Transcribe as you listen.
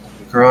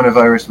The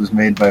coronavirus was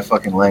made by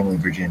fucking Langley,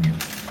 Virginia.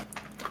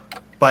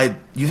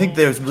 You think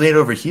it was made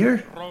over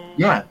here?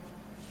 Yeah.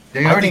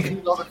 They already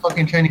killed all the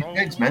fucking Chinese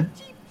pigs, man.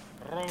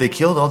 They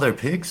killed all their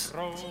pigs?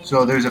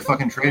 So there's a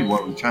fucking trade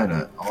war with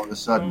China. All of a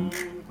sudden,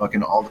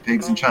 fucking all the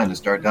pigs in China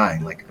start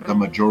dying. Like, the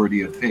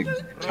majority of pigs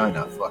in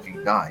China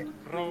fucking died.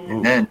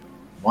 And then,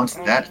 once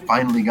that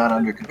finally got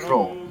under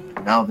control,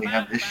 now they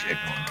have this shit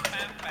going on.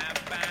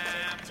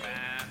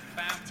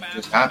 It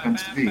just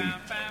happens to be,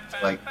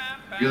 like,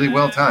 really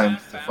well timed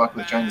to fuck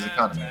with China's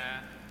economy.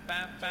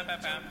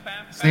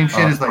 Same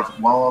shit as, like,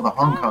 while all the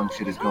Hong Kong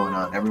shit is going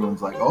on,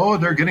 everyone's like, oh,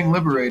 they're getting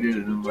liberated.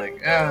 And I'm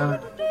like, I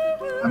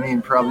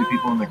mean, probably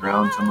people on the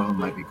ground, some of them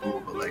might be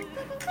cool, but, like,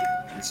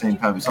 at the same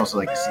time, it's also,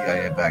 like, a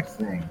CIA-backed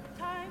thing.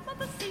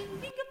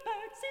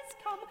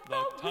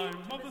 The time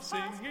of the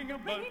singing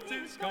of birds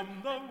is come,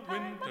 the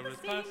winter is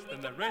past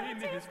and the rain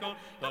is gone.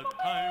 The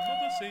time of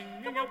the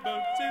singing of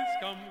birds is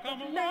come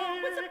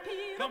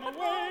away, come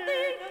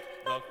away.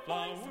 The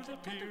flowers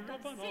appear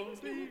upon all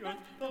the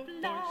earth, the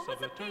voice of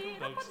the turtle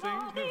dove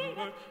sings new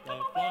birth. The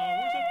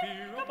flowers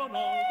appear upon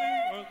all the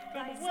earth,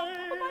 come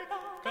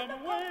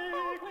away.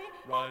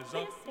 Rise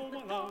up, oh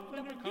my love,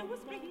 and come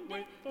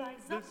away.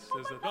 This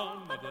is the dawn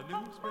of the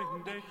new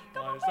spring day.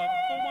 Rise up,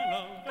 oh my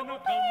love, and come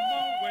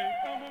away,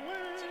 come away.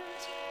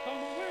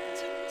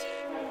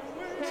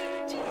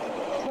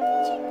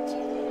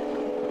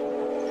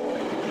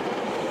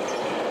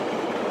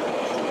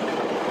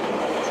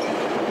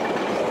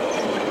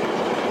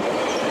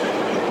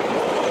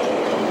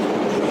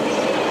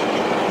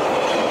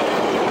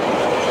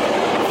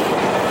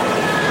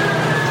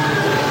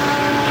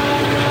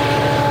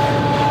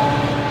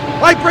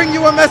 I bring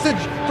you a message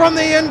from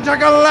the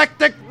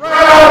intergalactic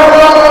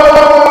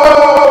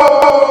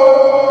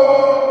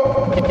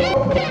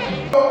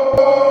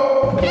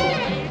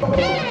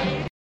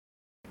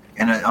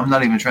And I'm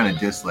not even trying to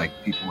diss, like,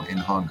 people in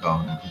Hong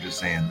Kong. I'm just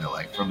saying that,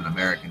 like, from an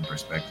American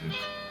perspective,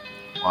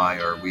 why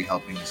are we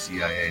helping the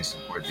CIA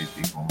support these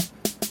people?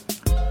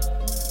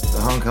 The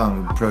Hong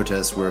Kong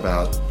protests were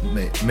about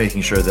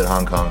making sure that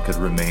Hong Kong could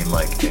remain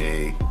like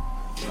a...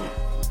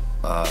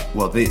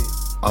 they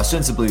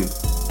ostensibly...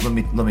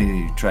 Let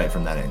me try it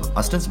from that angle.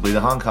 Ostensibly, the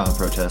Hong Kong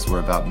protests were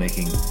about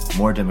making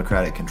more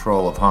democratic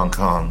control of Hong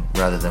Kong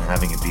rather than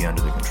having it be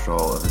under the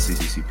control of the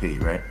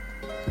CCP, right?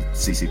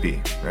 CCP,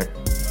 right?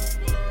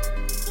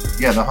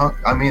 Yeah,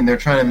 they're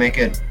trying to make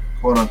it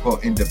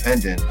quote-unquote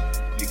independent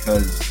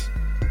because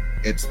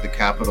it's the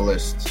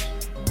capitalist...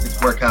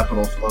 It's where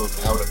capital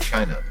flows out of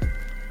China,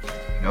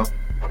 you know?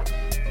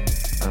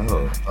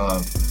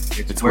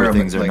 It's where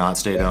things are not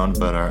state-owned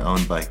but are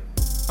owned by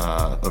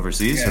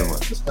overseas, or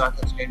what? The stock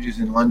exchanges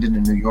in London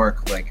and New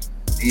York, like,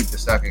 need the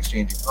stock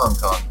exchange in Hong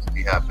Kong to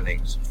be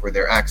happening for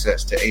their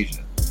access to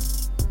Asia.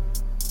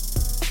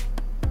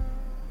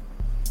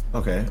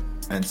 Okay,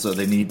 and so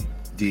they need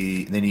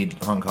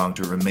Hong Kong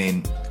to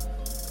remain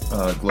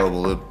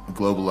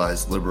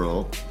globalized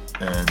liberal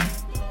and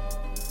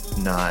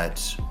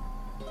not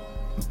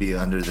be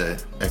under the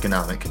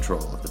economic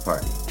control of the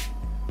party.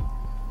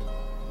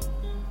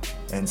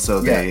 And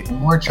so the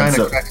more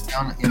China cracks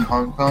down in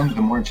Hong Kong,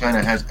 the more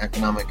China has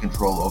economic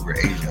control over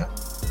Asia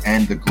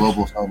and the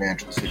global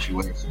financial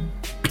situation.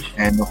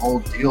 And the whole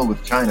deal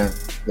with China,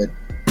 that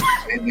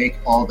they make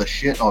all the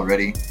shit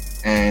already,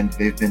 and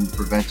they've been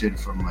prevented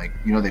from, like,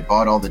 you know, they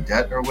bought all the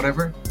debt or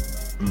whatever.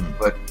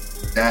 But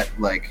that,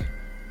 like,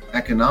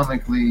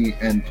 economically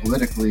and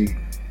politically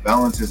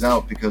balances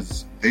out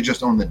because they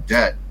just own the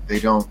debt. They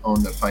don't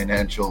own the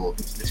financial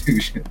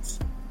institutions.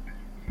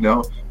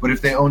 No, but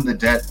if they own the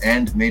debt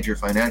and major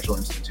financial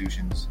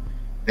institutions,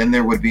 then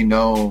there would be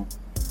no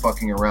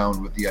fucking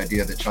around with the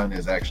idea that China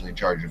is actually in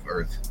charge of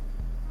Earth.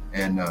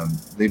 And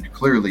they'd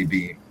clearly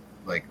be,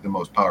 like, the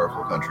most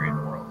powerful country in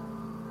the world.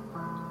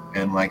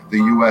 And, like, the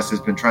U.S.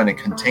 has been trying to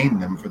contain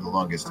them for the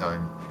longest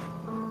time.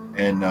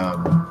 And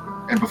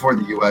before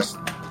the U.S.,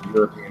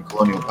 European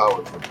colonial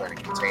powers were trying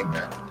to contain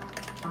that.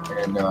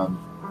 And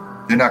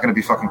they're not going to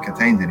be fucking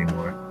contained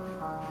anymore.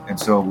 And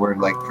so we're,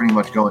 like, pretty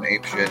much going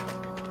apeshit.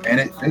 And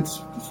it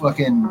fits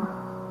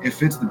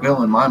the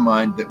bill in my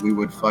mind that we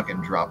would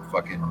fucking drop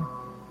fucking,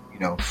 you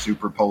know,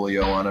 super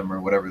polio on them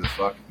or whatever the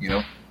fuck, you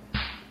know?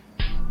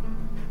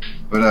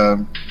 But,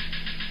 I'm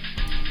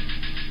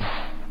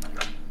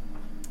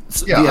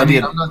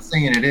not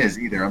saying it is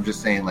either. I'm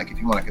just saying, like, if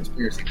you want a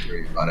conspiracy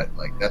theory about it,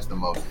 like, that's the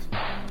most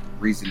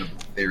reasonable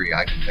theory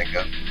I can think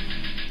of.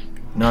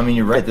 No, I mean,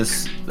 you're right.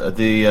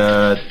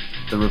 The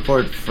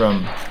report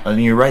from,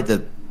 you're right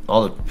that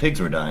all the pigs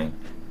were dying.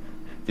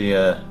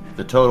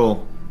 The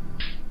total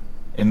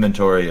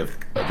inventory.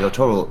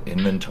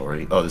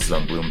 Oh, this is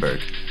on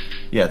Bloomberg.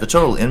 Yeah, the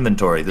total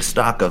inventory, the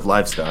stock of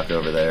livestock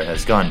over there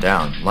has gone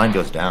down. Line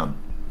goes down.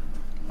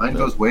 Line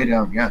goes way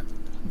down. Yeah.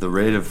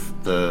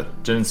 The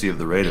tendency of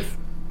the rate of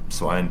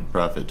swine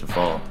profit to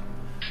fall.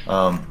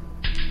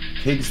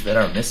 Pigs that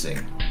are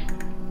missing.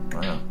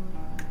 Wow.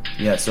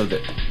 Yeah, so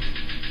that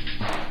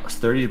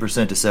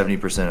 30% to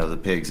 70% of the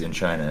pigs in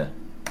China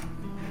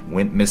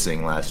went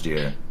missing last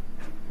year.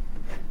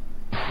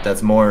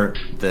 That's more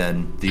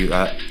than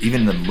the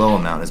even the low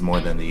amount is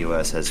more than the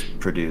U.S. has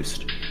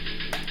produced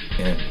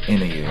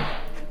in a year.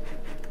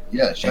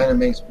 Yeah, China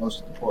makes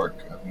most of the pork.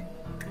 I mean,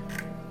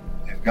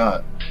 they've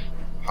got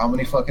how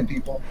many fucking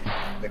people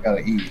they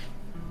gotta eat?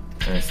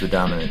 And it's the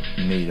dominant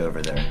meat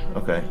over there.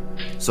 Okay.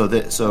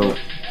 So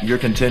your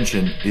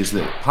contention is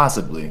that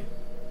possibly,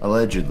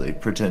 allegedly,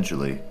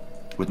 potentially,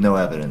 with no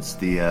evidence,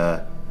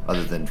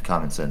 other than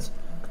common sense,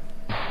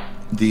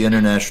 the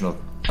international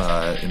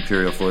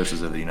imperial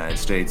forces of the United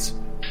States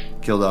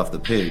killed off the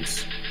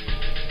pigs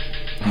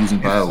using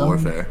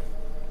biowarfare.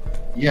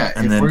 Yeah,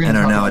 and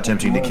are now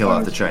attempting to kill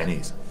off the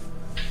Chinese.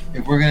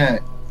 If we're gonna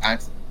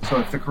act, so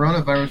if the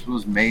coronavirus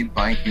was made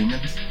by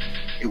humans,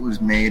 it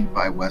was made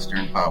by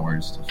Western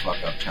powers to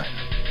fuck up China.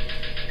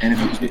 And if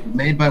it was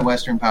made by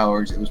Western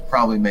powers, it was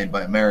probably made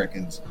by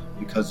Americans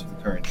because of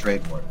the current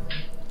trade war.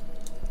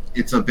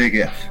 It's a big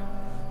if.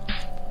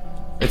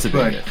 It's a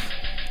big if.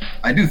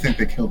 I do think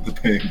they killed the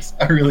pigs.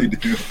 I really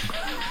do.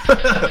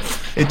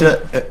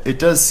 It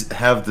does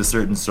have the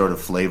certain sort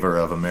of flavor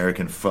of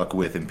American fuck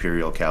with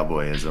imperial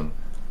cowboyism.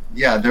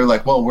 Yeah, they're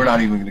like, well, we're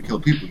not even going to kill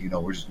people.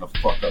 We're just going to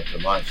fuck up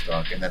their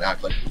livestock and then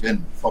act like we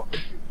didn't fuck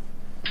with people.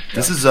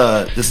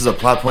 Yeah. This is a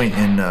plot point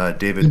in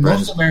David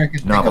Brenn's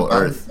novel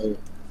Earth.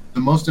 The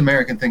most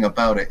American thing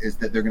about it is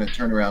that they're going to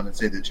turn around and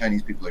say that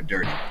Chinese people are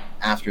dirty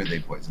after they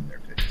poison their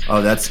pigs.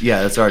 Oh, that's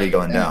already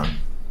going down.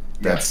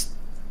 That's,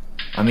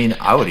 I mean,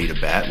 I would eat a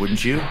bat,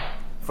 wouldn't you?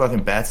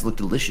 Fucking bats look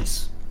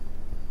delicious.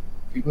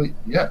 People,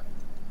 yeah.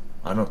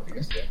 I don't. I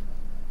guess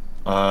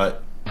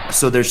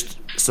so.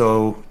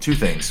 So two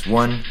things.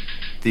 One,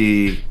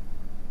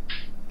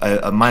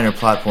 a minor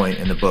plot point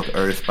in the book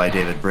Earth by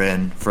David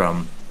Brin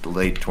from the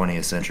late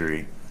 20th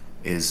century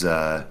is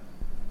that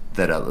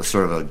a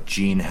sort of a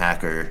gene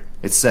hacker.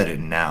 It's set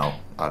in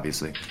now,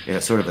 obviously.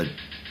 Sort of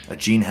a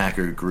gene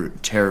hacker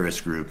group,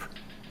 terrorist group,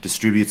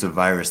 distributes a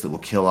virus that will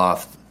kill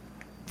off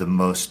the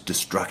most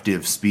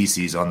destructive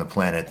species on the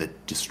planet,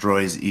 that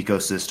destroys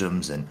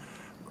ecosystems and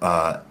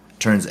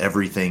turns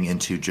everything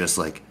into just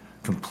like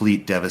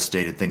complete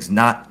devastated things.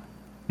 Not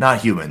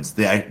humans.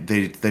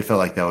 They felt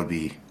like that would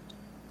be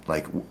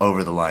like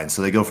over the line,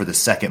 so they go for the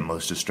second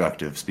most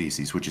destructive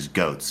species, which is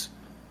goats.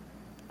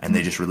 And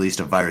they just released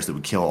a virus that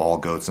would kill all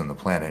goats on the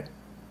planet,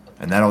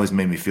 and that always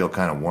made me feel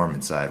kind of warm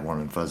inside, warm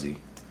and fuzzy.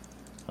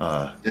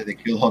 Did they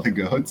kill all the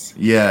goats?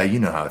 Yeah, you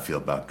know how I feel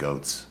about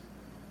goats.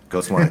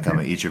 Goats want to come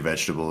and eat your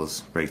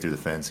vegetables, break through the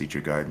fence, eat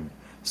your garden.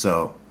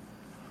 So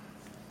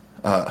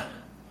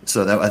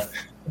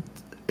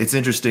it's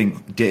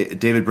interesting.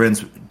 David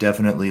Brin's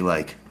definitely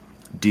like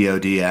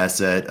DoD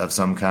asset of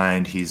some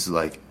kind. He's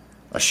like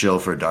a shill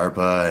for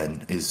DARPA,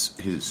 and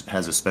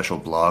has a special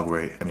blog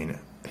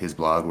his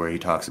blog where he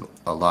talks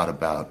a lot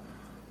about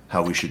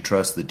how we should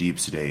trust the deep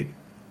state,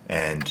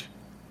 and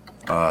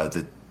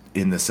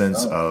in the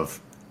sense of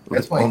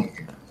that's why he hates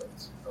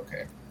goats.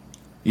 Okay.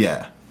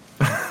 Yeah.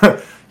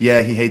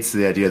 Yeah, he hates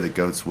the idea that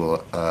goats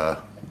will,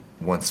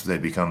 once they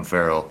become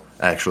feral,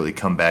 actually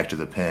come back to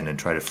the pen and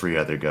try to free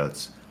other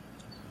goats.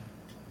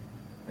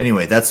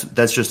 Anyway, that's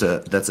just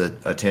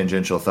a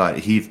tangential thought.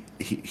 He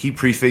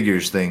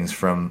prefigures things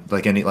from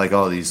like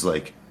all these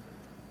like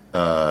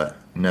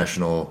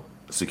national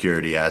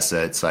security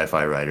asset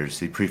sci-fi writers.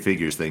 He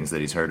prefigures things that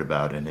he's heard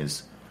about in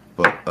his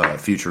book,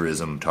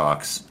 futurism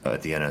talks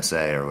at the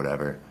NSA or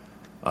whatever.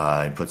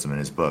 And puts them in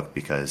his book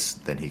because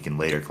then he can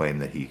later claim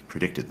that he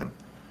predicted them.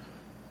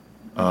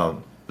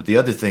 But the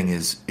other thing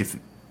is, if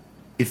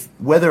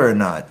whether or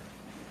not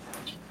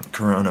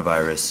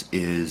coronavirus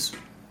is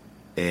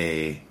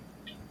a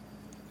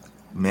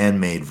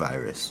man-made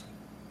virus,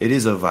 it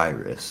is a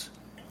virus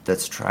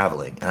that's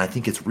traveling, and I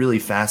think it's really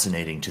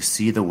fascinating to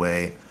see the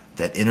way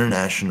that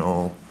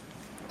international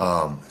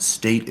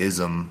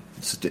statism,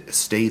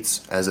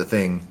 states as a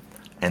thing,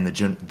 and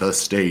the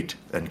state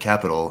and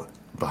capital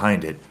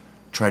behind it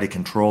try to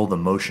control the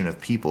motion of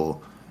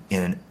people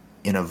in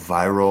a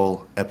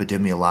viral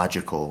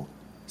epidemiological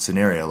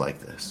scenario like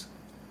this.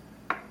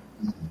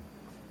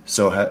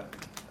 So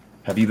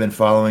have you been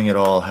following at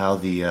all how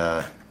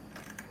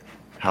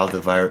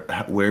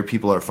where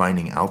people are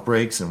finding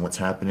outbreaks and what's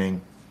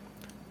happening?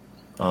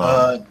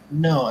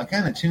 No, I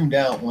kind of tuned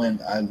out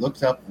when I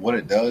looked up what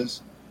it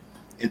does.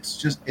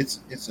 It's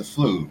a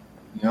flu,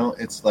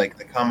 it's like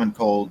the common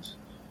cold.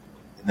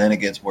 And then it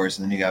gets worse,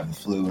 and then you have the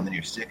flu, and then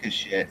you're sick as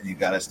shit, and you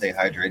got to stay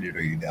hydrated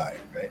or you die,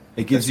 right?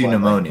 It gives you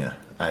pneumonia.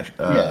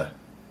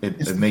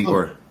 It may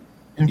or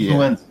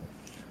influenza. Yeah.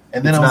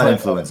 And then it's not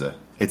influenza.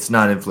 It's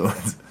not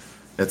influenza.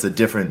 It's a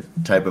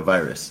different type of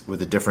virus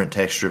with a different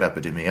texture of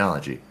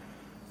epidemiology.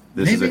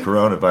 This is a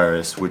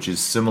coronavirus, which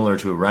is similar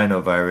to a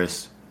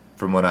rhinovirus,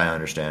 from what I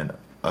understand.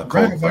 A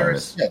cold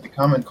virus. Yeah, the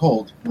common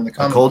cold. When the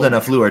common cold and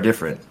a flu are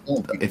different.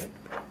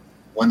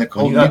 When the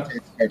cold mutates,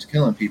 starts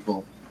killing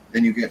people,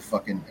 then you get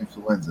fucking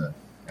influenza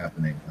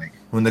happening. Like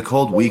when the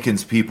cold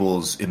weakens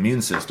people's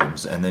immune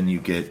systems, and then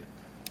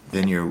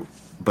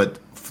but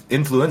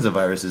influenza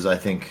viruses, I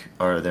think,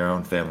 are their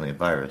own family of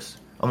virus.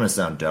 I'm gonna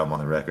sound dumb on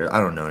the record. I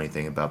don't know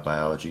anything about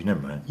biology.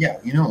 Never mind. Yeah,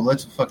 you know,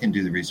 let's fucking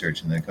do the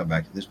research and then come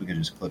back to this. We can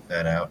just clip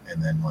that out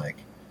and then like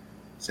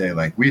say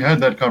like we had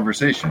that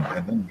conversation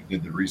and then we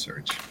did the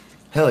research.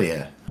 Hell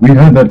yeah. We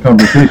had that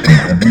conversation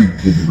and then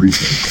we did the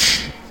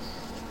research.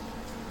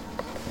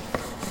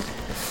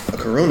 A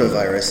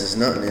coronavirus is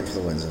not an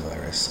influenza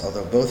virus,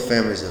 although both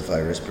families of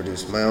virus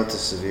produce mild to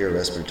severe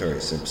respiratory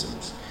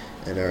symptoms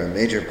and are a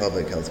major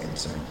public health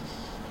concern.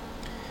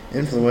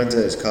 Influenza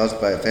is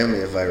caused by a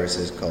family of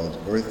viruses called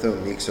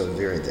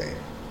Orthomyxoviridae.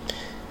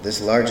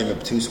 This large and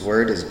obtuse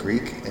word is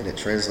Greek, and it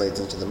translates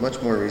into the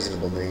much more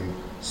reasonable name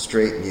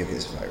straight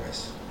mucus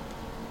virus.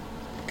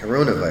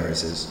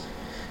 Coronaviruses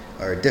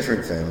are a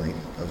different family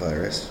of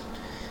virus,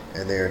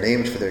 and they are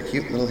named for their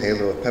cute little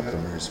halo of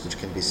peptimers, which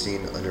can be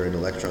seen under an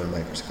electron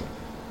microscope.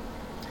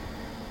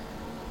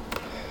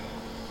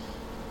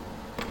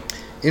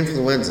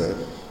 Influenza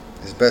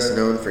is best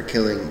known for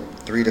killing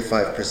 3 to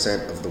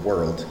 5% of the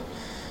world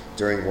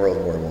during World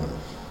War I.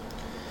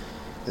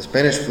 The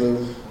Spanish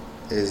flu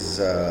is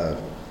the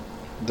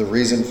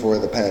reason for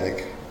the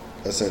panic,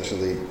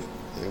 essentially,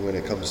 when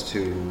it comes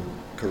to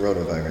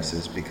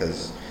coronaviruses,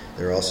 because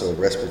they're also a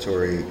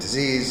respiratory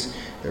disease.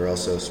 They're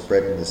also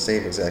spread in the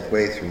same exact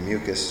way through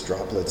mucus,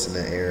 droplets in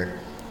the air,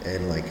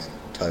 and like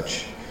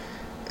touch.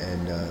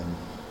 And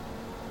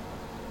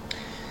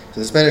so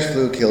the Spanish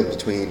flu killed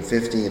between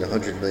 50 and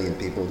 100 million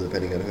people,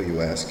 depending on who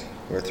you ask,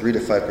 or 3 to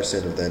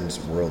 5% of them's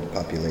world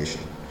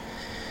population.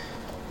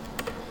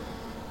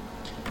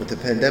 With the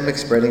pandemic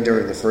spreading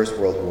during the First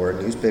World War,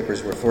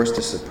 newspapers were forced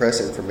to suppress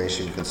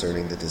information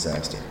concerning the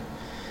disaster.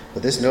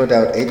 But this no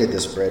doubt aided the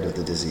spread of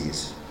the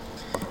disease.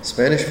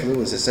 Spanish flu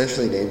was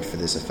essentially named for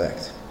this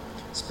effect.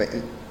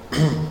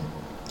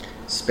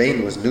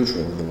 Spain was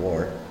neutral in the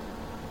war,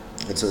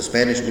 and so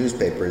Spanish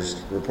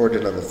newspapers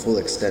reported on the full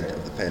extent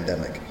of the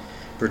pandemic,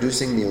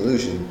 producing the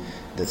illusion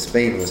that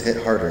Spain was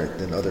hit harder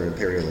than other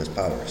imperialist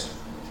powers.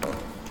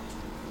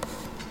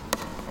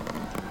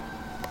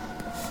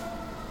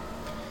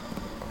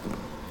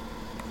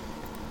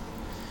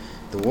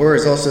 The war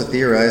is also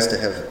theorized to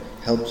have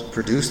helped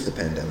produce the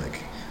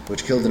pandemic,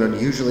 which killed an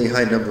unusually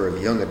high number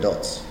of young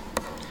adults.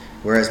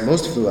 Whereas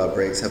most flu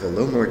outbreaks have a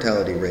low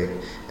mortality rate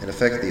and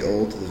affect the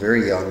old, the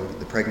very young,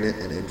 the pregnant,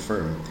 and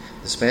infirm,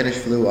 the Spanish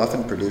flu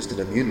often produced an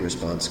immune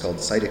response called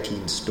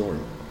cytokine storm,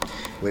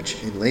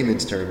 which, in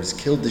layman's terms,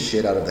 killed the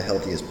shit out of the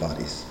healthiest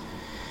bodies.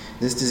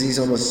 This disease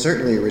almost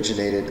certainly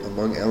originated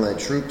among Allied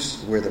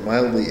troops, where the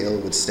mildly ill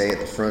would stay at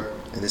the front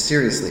and the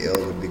seriously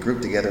ill would be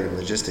grouped together in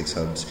logistics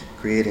hubs,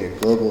 creating a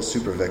global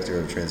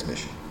supervector of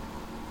transmission.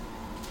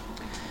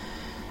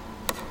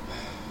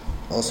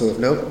 Also of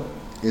note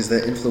is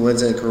that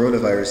influenza and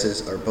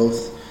coronaviruses are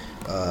both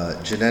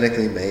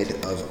genetically made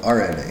of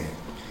RNA,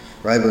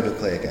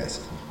 ribonucleic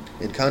acid.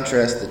 In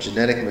contrast, the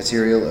genetic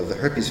material of the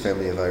herpes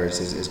family of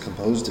viruses is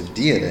composed of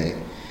DNA,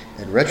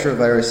 and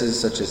retroviruses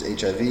such as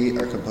HIV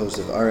are composed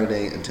of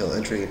RNA until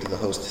entering into the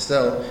host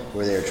cell,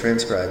 where they are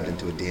transcribed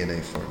into a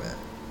DNA format.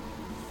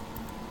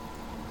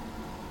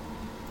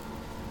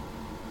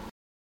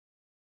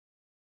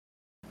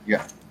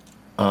 Yeah.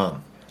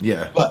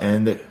 Yeah. But,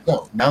 and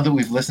so, now that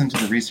we've listened to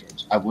the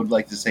research, I would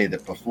like to say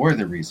that before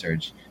the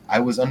research, I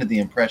was under the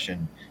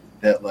impression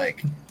that,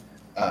 like,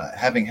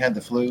 having had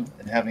the flu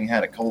and having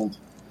had a cold,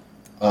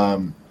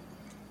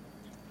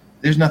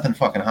 there's nothing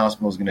fucking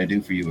hospital's going to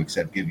do for you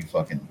except give you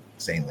fucking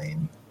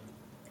saline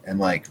and,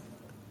 like,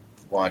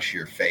 wash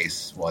your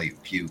face while you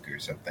puke or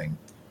something.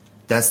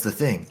 that's the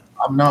thing.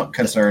 I'm not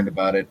concerned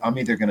about it. I'm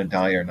either going to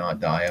die or not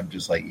die. I'm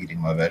just, like, eating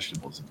my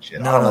vegetables and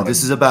shit. No,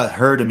 this is about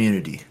herd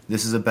immunity.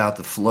 This is about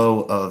the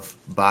flow of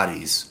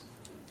bodies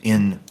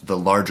in the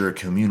larger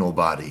communal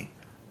body.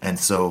 And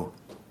so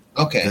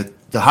Okay.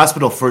 the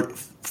hospital,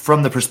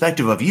 from the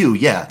perspective of you,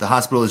 yeah, the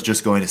hospital is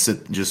just going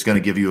to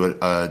give you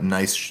a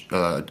nice,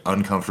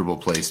 uncomfortable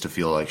place to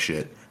feel like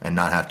shit and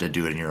not have to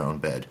do it in your own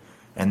bed.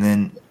 And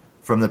then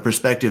from the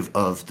perspective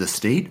of the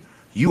state,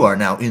 you are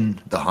now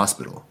in the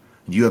hospital.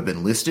 You have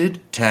been listed,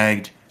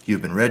 tagged, you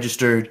have been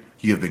registered,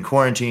 you have been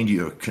quarantined,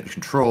 you are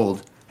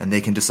controlled, and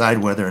they can decide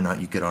whether or not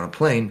you get on a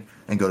plane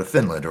and go to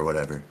Finland or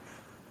whatever.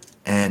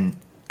 And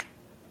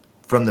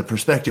from the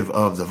perspective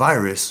of the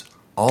virus,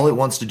 all it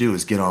wants to do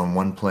is get on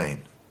one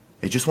plane.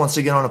 It just wants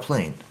to get on a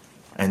plane.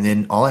 And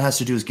then all it has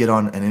to do is get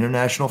on an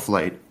international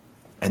flight,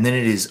 and then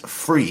it is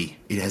free.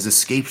 It has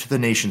escaped the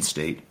nation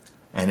state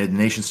and the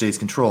nation state's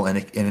control.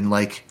 And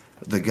like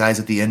the guys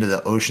at the end of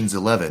the Ocean's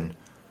 11,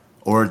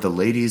 or the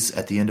ladies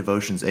at the end of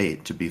Ocean's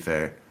 8, to be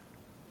fair,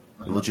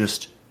 it will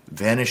just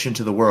vanish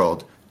into the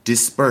world,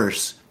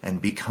 disperse, and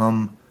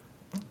become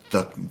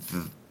the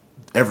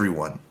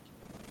everyone.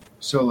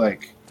 So,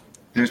 like,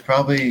 there's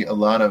probably a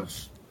lot of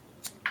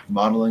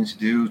modeling to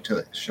do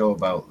to show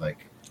about, like,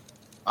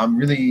 I'm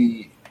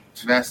really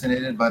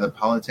fascinated by the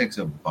politics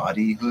of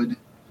bodyhood.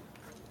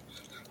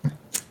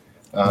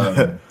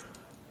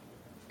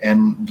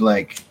 And,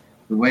 like,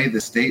 the way the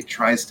state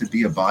tries to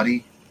be a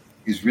body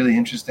is really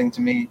interesting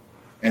to me.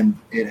 And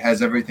it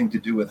has everything to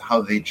do with how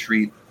they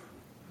treat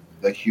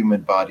the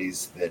human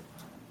bodies that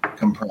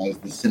comprise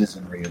the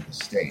citizenry of the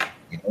state.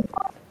 You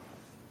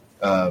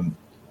know,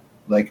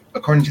 like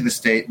according to the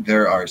state,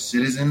 there are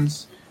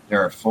citizens,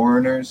 there are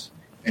foreigners,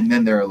 and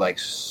then there are like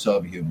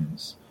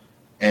subhumans.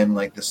 And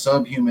like the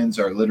subhumans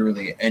are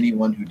literally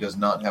anyone who does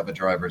not have a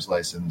driver's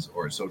license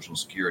or a social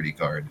security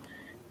card,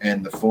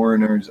 and the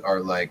foreigners are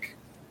like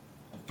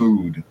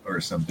food or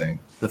something.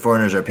 The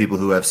foreigners are people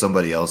who have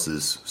somebody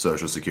else's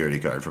social security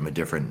card from a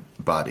different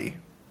body.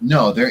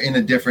 No, they're in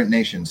a different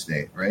nation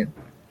state, right?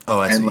 Oh,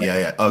 I see. And, like,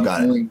 Yeah. Oh, got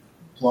the it. only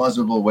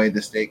plausible way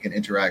the state can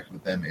interact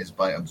with them is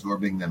by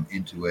absorbing them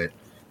into it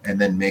and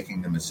then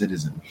making them a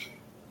citizen.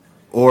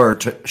 Or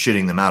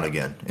shitting them out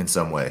again in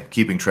some way,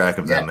 keeping track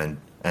of them Yeah.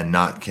 and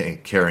not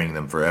carrying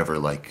them forever,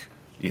 like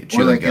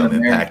chewing like in gum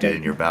America. impacted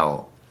in your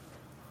bowel.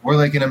 Or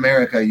like in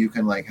America, you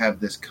can like have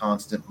this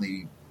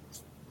constantly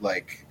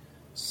like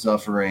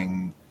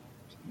suffering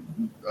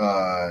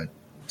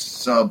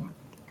sub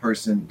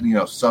person, you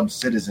know, sub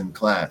citizen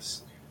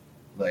class.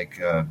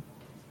 Like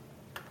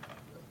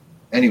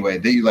anyway,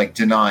 that you like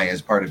deny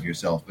as part of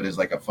yourself, but is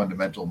like a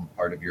fundamental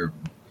part of your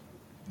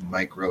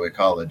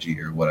microecology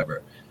or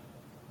whatever.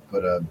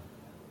 But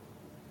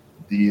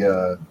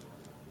the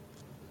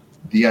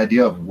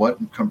idea of what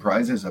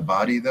comprises a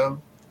body,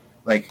 though,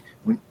 like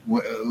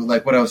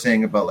like what I was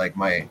saying about like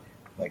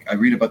I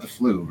read about the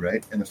flu,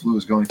 right? And the flu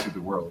is going through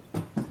the world,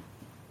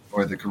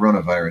 or the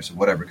coronavirus or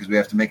whatever, because we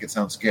have to make it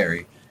sound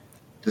scary.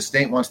 The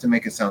state wants to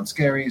make it sound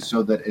scary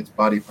so that its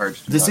body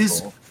parts do not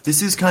go.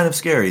 This is kind of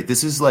scary.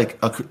 This is like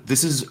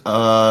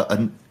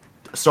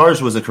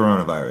SARS was a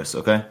coronavirus,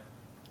 okay?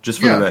 Just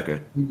for the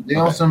record. They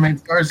also made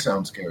SARS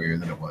sound scarier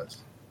than it was.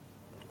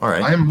 All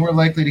right. I am more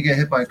likely to get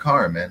hit by a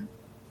car, man.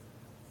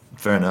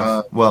 Fair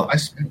enough. Well, I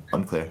smoke,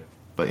 unclear,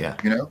 but yeah.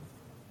 you know?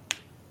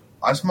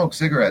 I smoke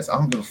cigarettes. I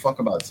don't give a fuck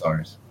about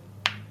SARS.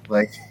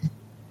 Like,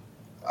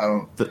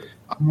 I'm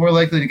more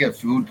likely to get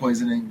food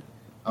poisoning.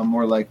 I'm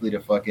more likely to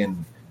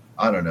fucking,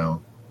 I don't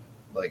know,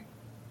 like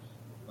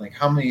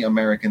how many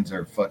Americans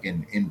are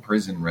fucking in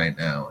prison right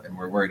now and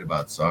we're worried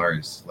about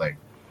SARS? Like,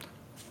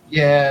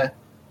 yeah,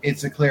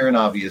 it's a clear and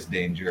obvious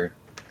danger,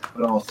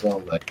 but also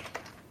like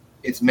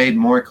it's made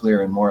more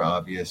clear and more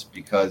obvious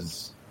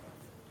because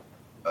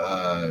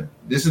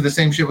this is the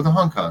same shit with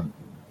Hong Kong.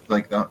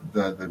 Like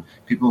the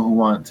people who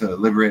want to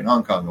liberate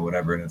Hong Kong or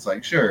whatever, and it's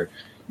like, sure,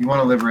 you want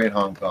to liberate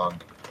Hong Kong.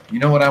 You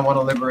know what I want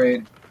to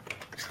liberate?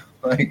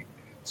 Like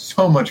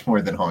so much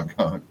more than Hong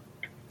Kong.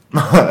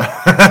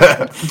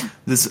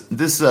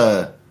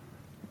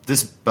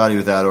 This body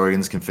without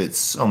organs can fit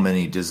so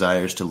many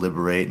desires to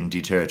liberate and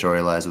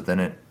deterritorialize within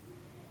it.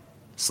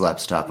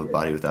 Slaps top of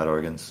body without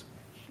organs.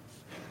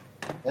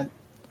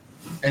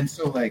 And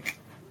so like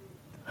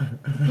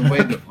the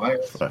way the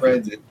virus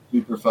spreads, it's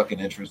super fucking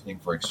interesting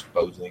for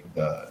exposing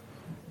the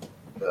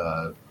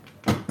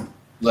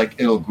like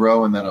it'll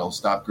grow and then it'll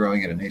stop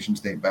growing at a nation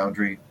state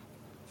boundary.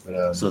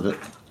 But, so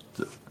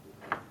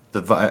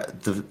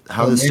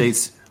how the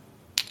states.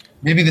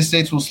 Maybe the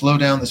states will slow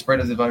down the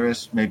spread of the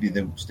virus. Maybe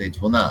the states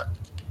will not.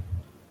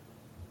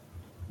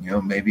 You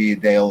know, maybe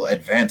they'll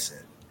advance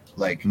it.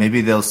 Like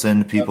maybe they'll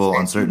send people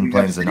on certain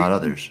planes and not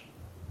others.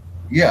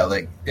 Yeah,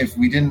 like if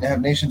we didn't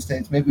have nation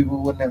states, maybe we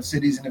wouldn't have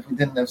cities, and if we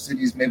didn't have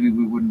cities, maybe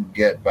we wouldn't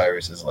get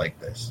viruses like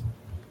this.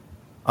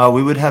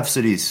 We would have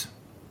cities.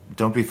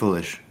 Don't be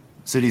foolish.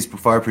 Cities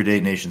far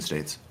predate nation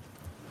states.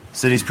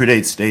 Cities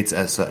predate states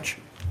as such.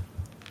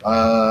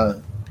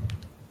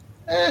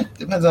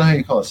 Depends on how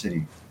you call a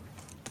city.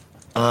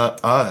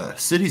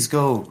 Cities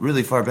go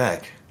really far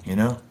back, you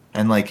know?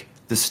 And, like,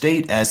 the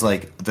state as,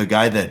 like, the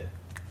guy that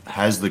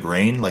has the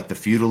grain, like, the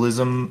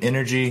feudalism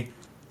energy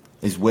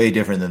is way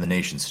different than the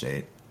nation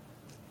state.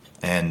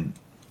 And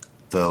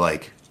the,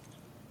 like,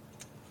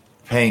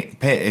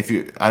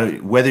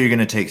 whether you're going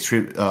to take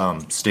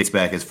states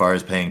back as far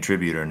as paying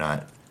tribute or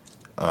not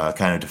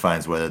kind of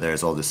defines whether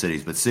there's all the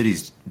cities. But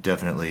cities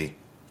definitely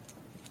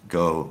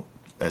go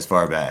as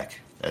far back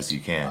as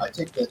you can.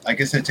 I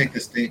guess I take the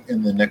state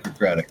in the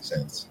necrocratic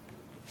sense,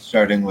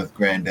 starting with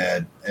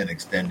Granddad and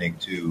extending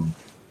to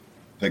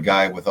the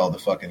guy with all the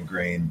fucking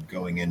grain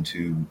going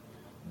into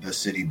the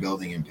city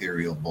building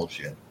imperial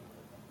bullshit.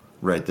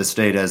 Right, the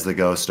state as the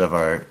ghost of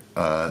our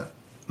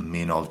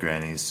mean old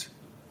grannies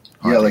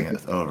haunting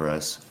over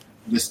us.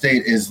 The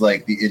state is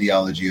like the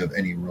ideology of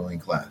any ruling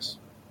class.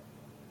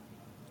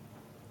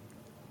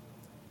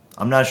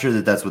 I'm not sure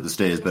that that's what the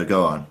state is, but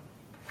go on.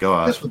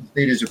 That's what the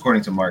state is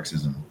according to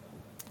Marxism.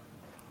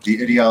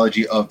 The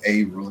ideology of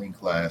a ruling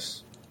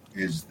class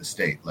is the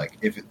state. Like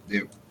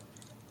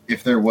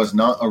if there was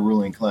not a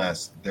ruling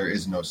class, there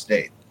is no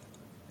state.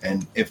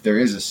 And if there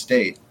is a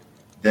state,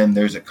 then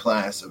there's a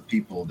class of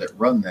people that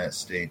run that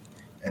state,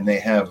 and they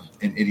have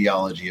an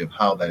ideology of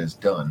how that is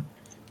done.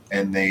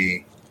 And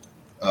they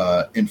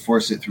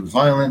enforce it through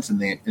violence, and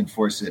they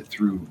enforce it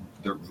through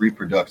the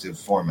reproductive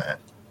format.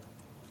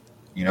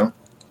 You know?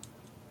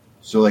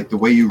 So like the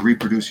way you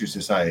reproduce your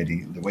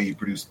society, the way you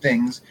produce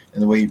things,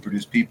 and the way you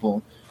produce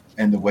people,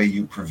 and the way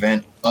you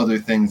prevent other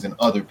things and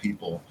other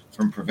people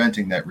from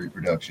preventing that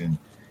reproduction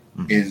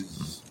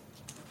is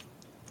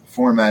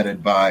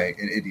formatted by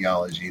an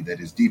ideology that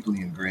is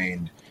deeply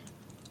ingrained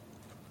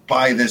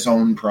by this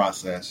own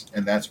process,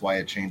 and that's why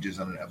it changes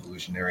on an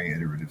evolutionary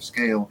iterative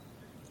scale,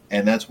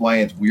 and that's why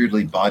it's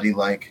weirdly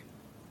body-like.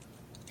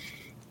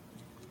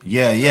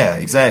 Yeah,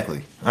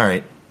 exactly. All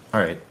right,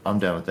 I'm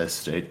down with that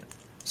state.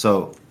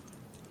 So,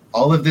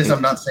 all of this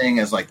I'm not saying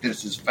as like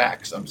this is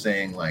facts. I'm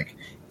saying like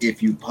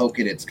if you poke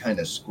it, it's kind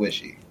of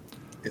squishy.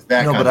 It's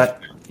that no, kind but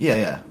of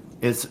yeah.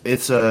 It's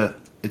an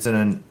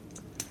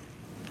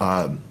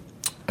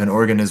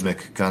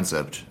organismic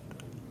concept.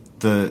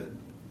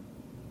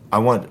 I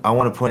want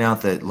to point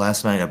out that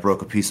last night I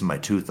broke a piece of my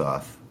tooth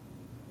off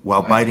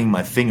while biting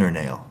my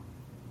fingernail.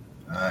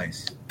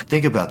 Nice.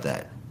 Think about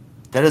that.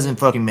 That doesn't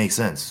fucking make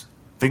sense.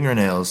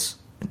 Fingernails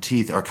and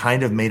teeth are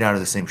kind of made out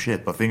of the same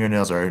shit, but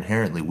fingernails are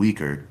inherently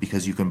weaker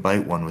because you can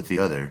bite one with the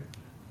other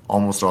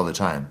almost all the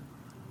time.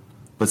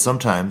 But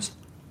sometimes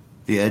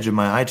the edge of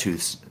my eye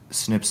tooth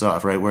snips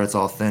off right where it's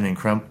all thin and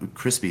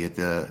crispy at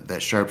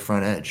that sharp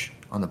front edge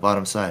on the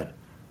bottom side.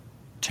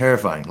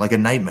 Terrifying, like a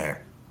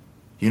nightmare.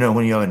 You know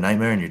when you have a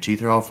nightmare and your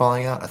teeth are all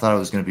falling out? I thought it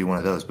was going to be one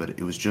of those, but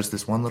it was just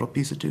this one little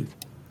piece of tooth.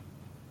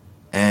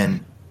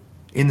 And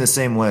in the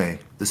same way,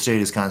 the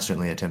state is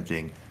constantly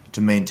attempting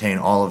to maintain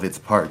all of its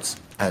parts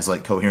as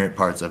like coherent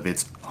parts of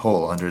its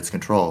whole under its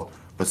control.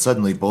 But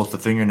suddenly both the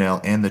fingernail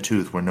and the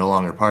tooth were no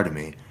longer part of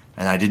me,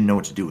 and I didn't know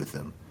what to do with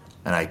them.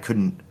 And I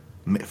couldn't,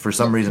 for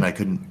some reason, I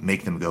couldn't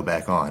make them go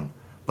back on.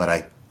 But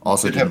I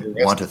also didn't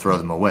want to throw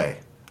them away.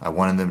 I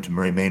wanted them to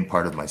remain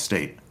part of my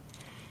state.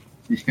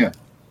 Yeah.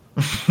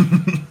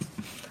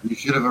 You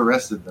should have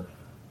arrested them.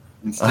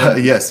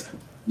 Instead, yes.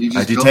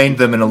 I detained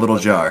them in a little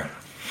jar.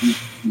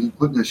 You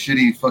put the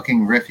shitty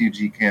fucking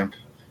refugee camp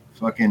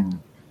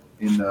fucking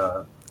in,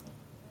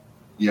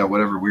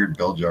 whatever weird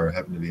bell jar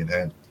happened to be in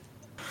hand.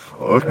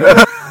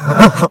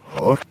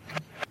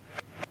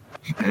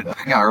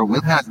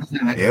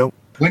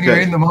 When you're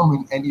in the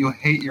moment and you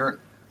hate your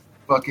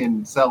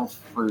fucking self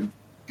for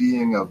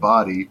being a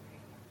body,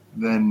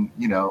 then,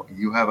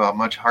 you have a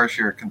much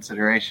harsher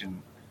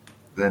consideration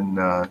than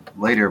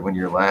later when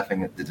you're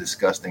laughing at the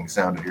disgusting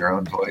sound of your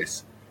own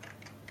voice.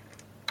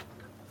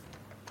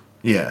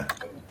 Yeah.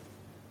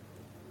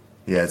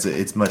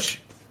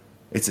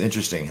 It's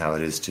interesting how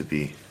it is to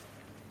be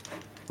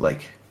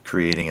like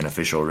creating an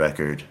official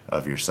record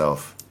of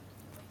yourself.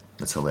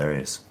 That's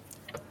hilarious.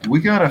 We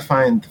gotta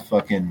find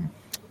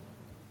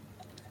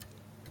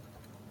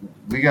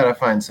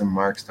some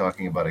Marx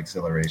talking about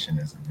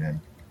accelerationism, man.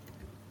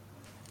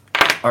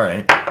 All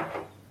right.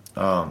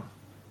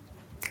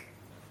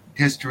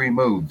 History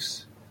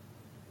moves.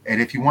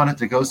 And if you want it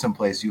to go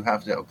someplace, you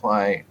have to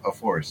apply a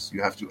force.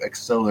 You have to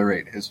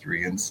accelerate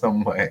history in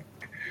some way.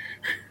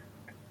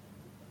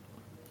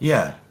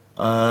 Yeah.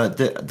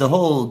 The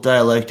whole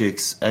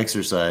dialectics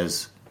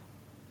exercise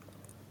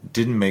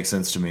didn't make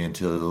sense to me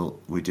until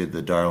we did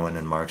the Darwin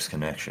and Marx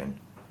connection.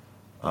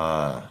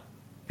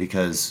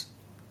 Because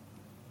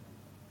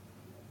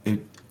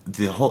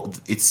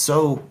it's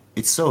so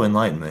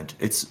Enlightenment.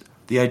 It's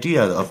the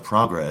idea of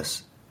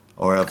progress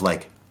or of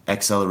like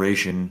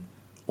acceleration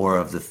or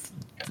of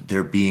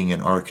there being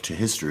an arc to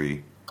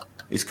history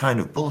is kind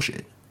of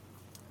bullshit.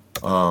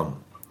 And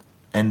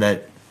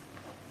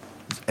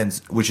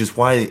which is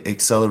why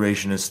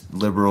accelerationist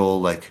liberal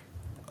like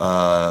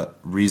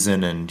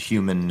reason and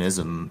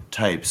humanism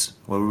types,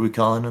 what were we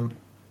calling them?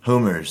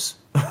 Humors.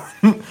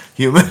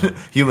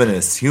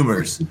 Humanists.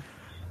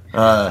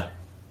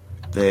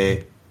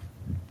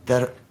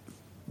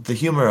 The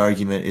humor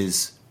argument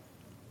is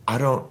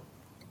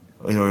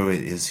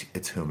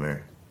it's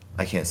humor.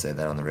 I can't say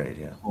that on the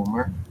radio.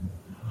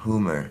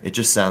 Humor. It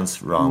just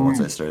sounds wrong once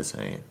I started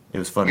saying it. It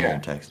was funny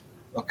in text.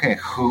 Okay,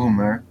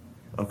 humor.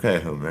 But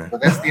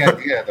that's the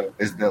idea, though,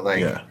 is that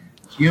like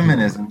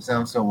humanism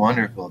sounds so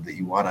wonderful that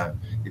you wanna,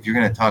 if you're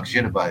gonna talk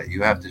shit about it,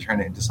 you have to turn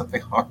it into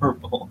something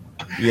horrible.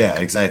 Yeah,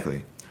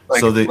 exactly. Like,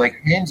 so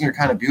like hands are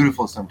kind of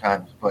beautiful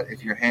sometimes, but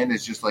if your hand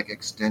is just like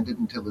extended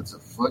until it's a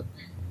foot,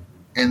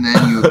 and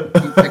then you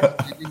keep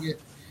extending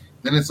it,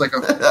 then it's like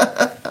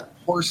a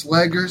horse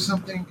leg or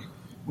something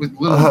with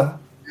little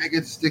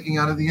maggots sticking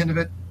out of the end of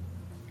it.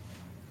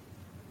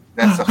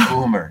 That's a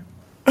humor.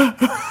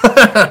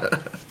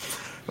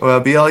 Well,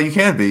 be all you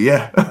can be,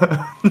 yeah.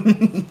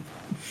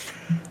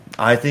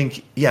 I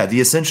think,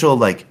 the essential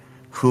like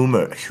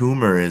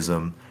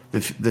humorism,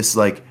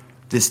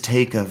 this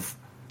take of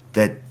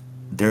that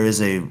there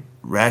is a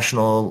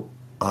rational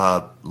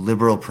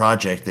liberal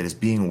project that is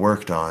being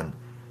worked on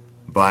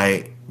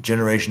by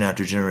generation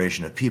after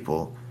generation of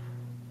people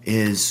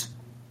is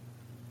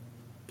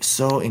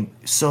so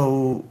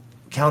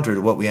counter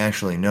to what we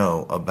actually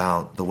know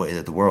about the way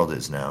that the world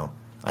is now.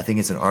 I think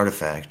it's an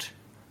artifact,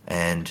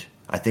 and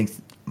I think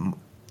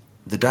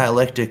the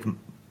dialectic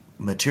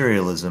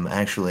materialism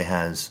actually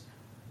has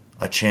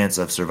a chance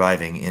of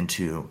surviving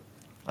into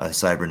a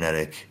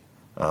cybernetic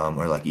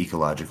or like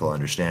ecological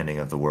understanding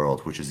of the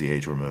world, which is the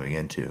age we're moving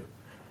into.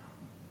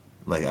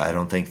 Like, I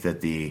don't think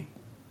that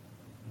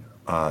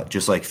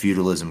just like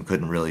feudalism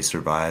couldn't really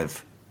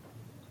survive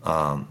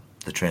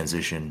the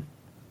transition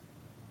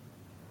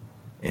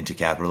into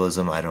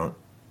capitalism. I don't,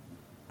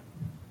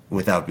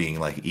 without being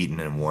like eaten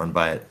and worn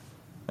by it,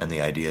 and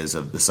the ideas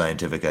of the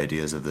scientific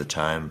ideas of the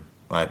time.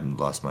 I've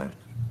lost my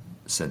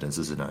sentence.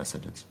 This is not a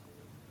sentence.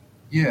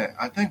 Yeah,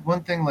 I think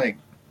one thing like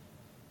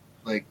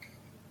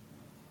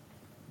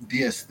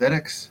the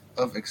aesthetics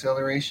of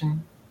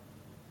acceleration,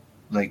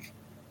 like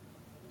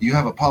you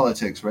have a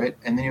politics, right?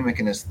 And then you make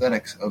an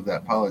aesthetics of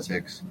that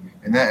politics,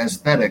 and that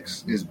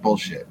aesthetics is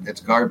bullshit.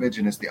 It's garbage,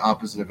 and it's the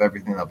opposite of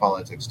everything that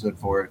politics stood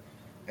for,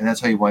 and that's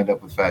how you wind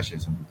up with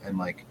fascism. And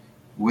like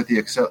with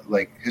the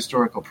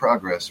historical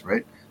progress,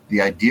 right?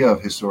 The idea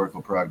of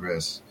historical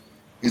progress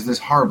is this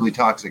horribly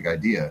toxic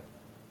idea,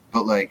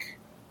 but like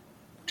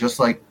just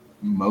like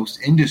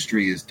most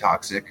industry is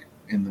toxic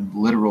in the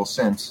literal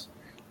sense,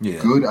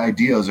 good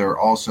ideas are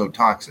also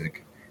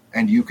toxic,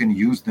 and you can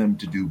use them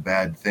to do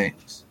bad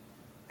things.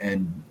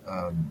 And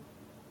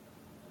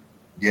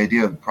the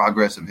idea of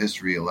progress of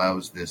history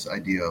allows this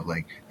idea of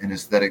like an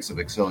aesthetics of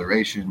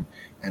acceleration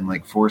and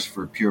like force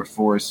for pure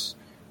force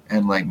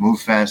and like move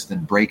fast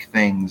and break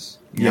things.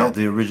 You know?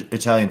 The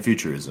Italian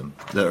futurism,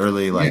 the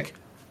early like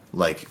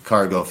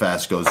car go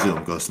fast, go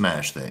zoom, go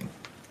smash thing.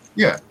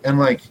 Yeah, and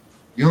like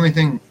the only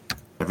thing,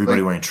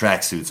 everybody wearing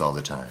tracksuits all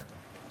the time.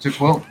 To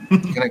quote,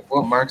 can I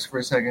quote Marx for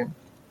a second?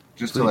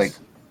 Just Please.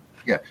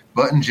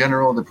 But in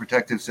general, the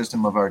protective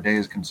system of our day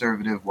is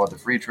conservative, while the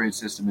free trade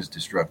system is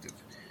destructive.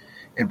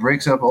 It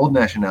breaks up old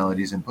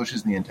nationalities and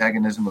pushes the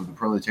antagonism of the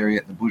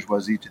proletariat and the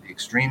bourgeoisie to the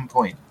extreme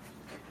point.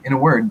 In a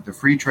word, the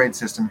free trade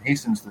system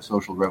hastens the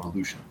social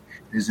revolution.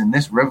 It is in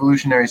this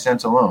revolutionary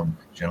sense alone,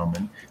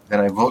 gentlemen, that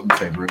I vote in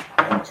favor of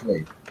free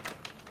trade.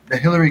 The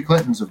Hillary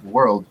Clintons of the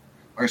world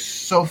are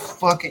so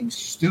fucking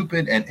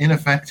stupid and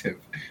ineffective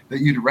that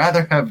you'd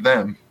rather have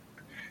them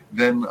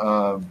than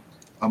a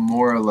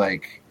more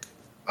like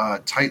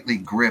tightly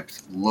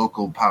gripped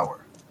local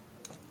power.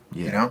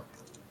 Yeah. You know?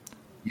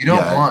 You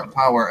don't want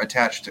power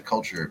attached to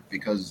culture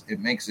because it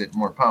makes it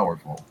more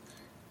powerful.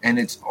 And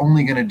it's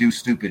only going to do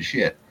stupid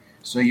shit.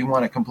 So you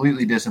want to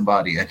completely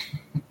disembody it.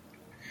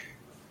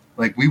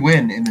 Like, we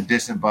win in the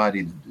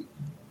disembodied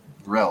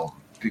realm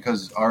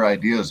because our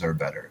ideas are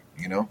better,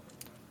 you know?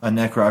 A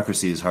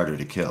necrocracy is harder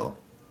to kill,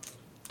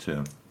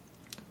 too.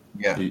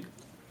 Yeah. To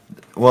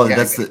remove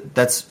idea.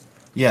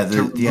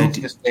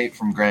 the state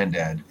from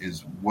Granddad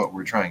is what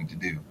we're trying to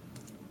do.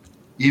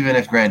 Even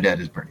if Granddad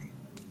is Bernie,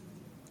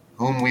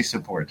 whom we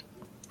support.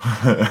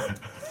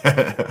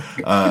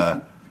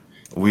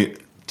 We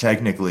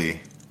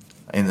technically,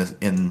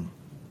 in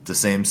the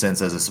same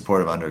sense as a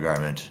supportive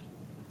undergarment.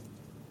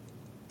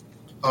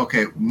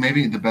 Okay,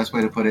 maybe the best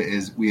way to put it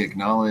is we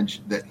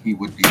acknowledge that he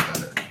would be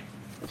better.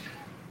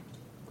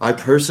 I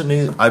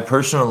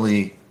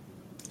personally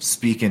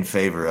speak in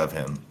favor of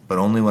him, but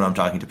only when I'm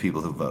talking to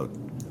people who vote.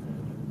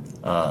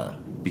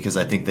 Because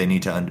I think they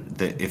need to.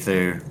 If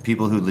they're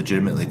people who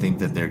legitimately think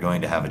that they're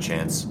going to have a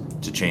chance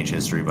to change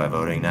history by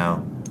voting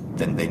now,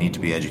 then they need to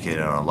be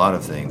educated on a lot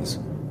of things.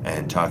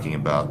 And talking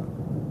about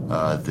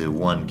the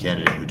one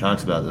candidate who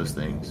talks about those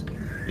things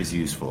is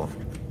useful.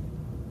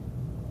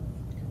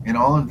 And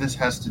all of this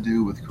has to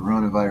do with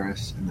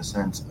coronavirus in the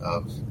sense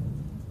of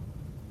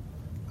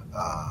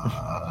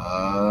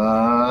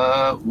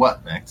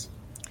what, Max?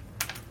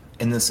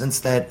 In the sense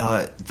that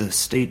the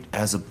state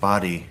as a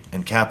body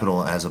and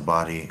capital as a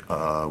body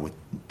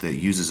that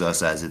uses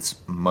us as its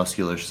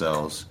muscular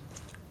cells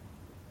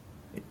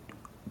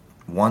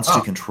wants to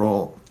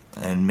control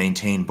and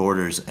maintain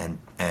borders and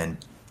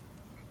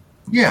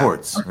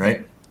ports, okay.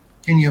 Right?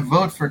 Can you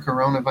vote for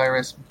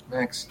coronavirus,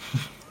 Max?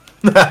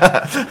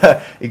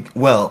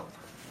 Well,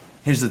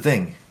 here's the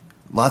thing.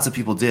 Lots of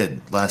people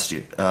did last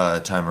year,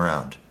 time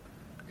around.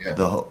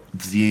 Yeah.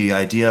 The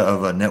idea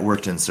of a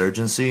networked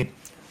insurgency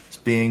is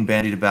being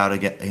bandied about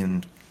again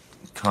in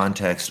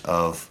context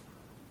of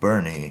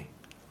Bernie,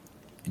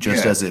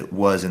 just as it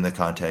was in the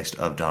context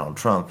of Donald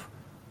Trump.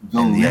 The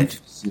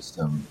lymph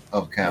system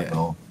of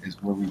capital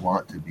is where we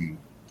want to be.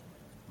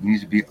 We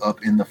need to be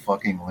up in the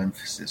fucking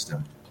lymph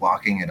system,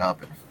 blocking it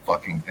up and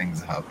fucking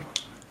things up.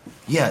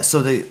 Yeah,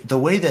 so the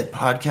way that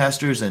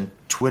podcasters and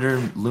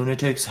Twitter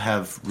lunatics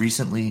have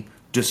recently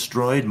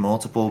destroyed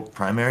multiple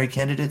primary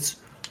candidates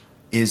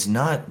is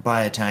not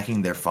by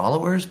attacking their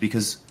followers,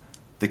 because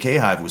the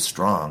K-Hive was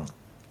strong.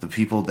 The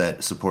people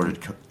that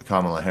supported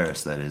Kamala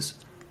Harris, that is,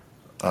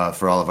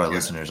 for all of our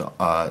listeners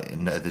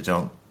that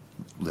don't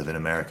live in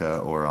America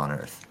or on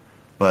Earth.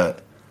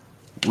 But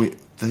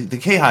the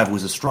K-Hive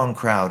was a strong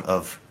crowd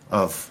of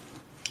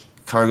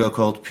cargo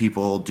cult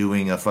people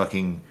doing a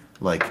fucking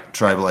like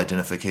tribal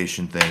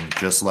identification thing,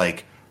 just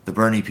like the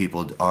Bernie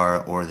people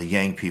are, or the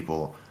Yang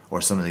people,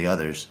 or some of the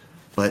others.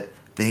 But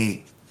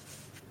they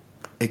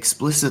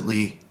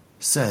explicitly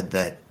said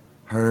that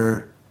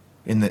her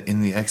in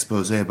the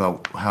expose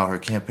about how her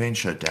campaign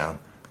shut down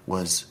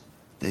was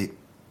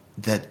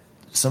that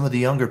some of the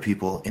younger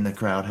people in the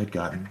crowd had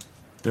gotten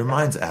their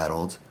minds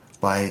addled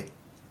by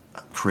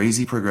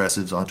crazy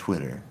progressives on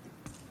Twitter,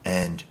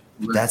 and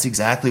that's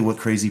exactly what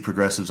crazy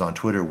progressives on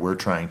Twitter were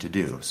trying to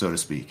do, so to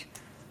speak.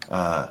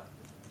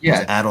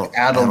 Addle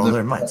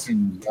their minds.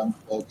 Young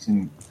folks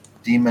and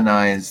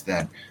demonize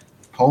that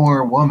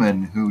poor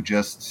woman who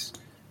just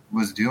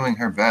was doing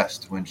her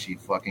best when she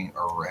fucking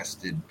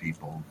arrested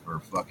people for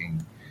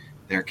fucking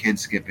their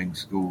kids skipping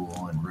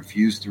school and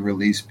refused to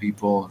release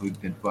people who'd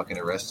been fucking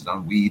arrested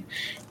on weed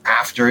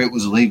after it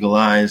was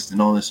legalized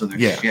and all this other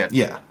shit.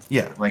 Yeah.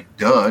 Like,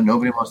 duh,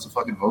 nobody wants to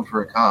fucking vote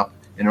for a cop.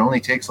 And it only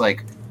takes,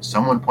 like,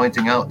 someone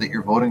pointing out that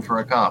you're voting for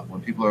a cop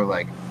when people are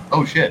like,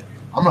 oh shit,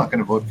 I'm not going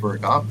to vote for a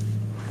cop.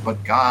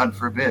 But God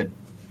forbid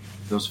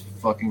those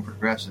fucking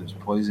progressives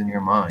poison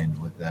your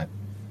mind with that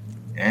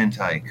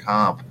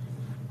anti-cop,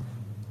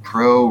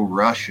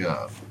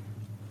 pro-Russia,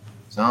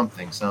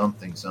 something.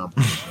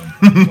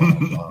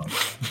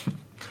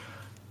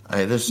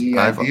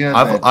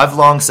 I've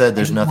long said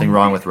there's nothing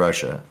wrong with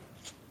Russia.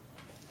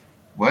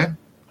 What?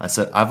 I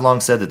said I've long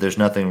said that there's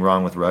nothing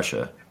wrong with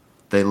Russia.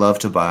 They love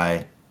to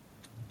buy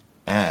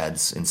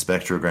ads in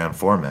spectrogram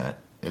format,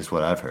 is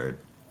what I've heard.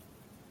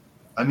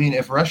 I mean,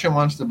 if Russia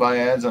wants to buy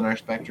ads on our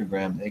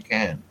spectrogram, they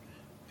can.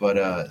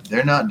 But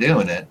they're not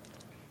doing it.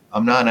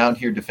 I'm not out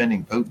here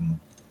defending Putin.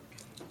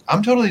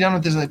 I'm totally done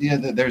with this idea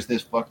that there's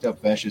this fucked up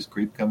fascist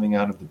creep coming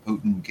out of the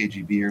Putin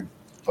KGB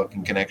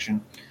fucking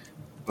connection.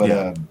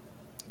 But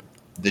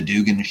the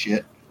Dugin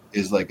shit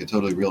is like a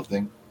totally real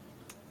thing.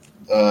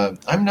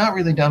 I'm not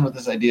really down with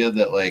this idea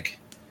that like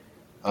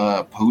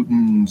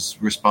Putin's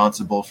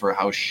responsible for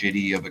how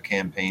shitty of a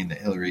campaign that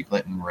Hillary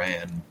Clinton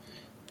ran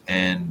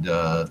and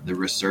the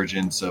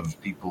resurgence of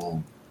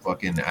people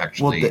fucking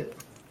actually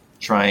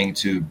trying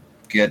to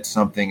get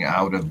something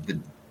out of the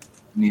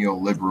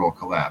neoliberal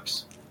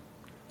collapse.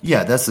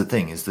 Yeah, that's the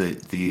thing. Is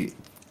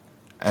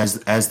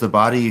as the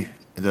body,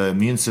 the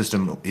immune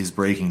system is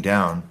breaking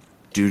down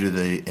due to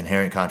the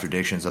inherent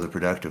contradictions of the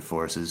productive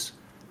forces.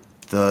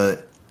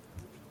 The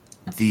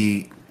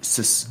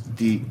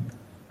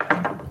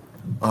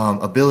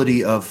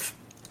ability of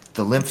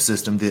the lymph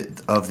system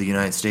of the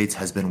United States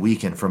has been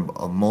weakened from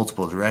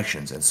multiple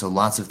directions, and so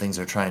lots of things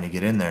are trying to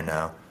get in there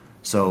now.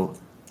 So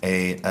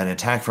an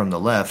attack from the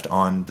left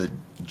on the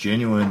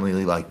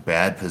genuinely like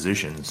bad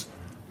positions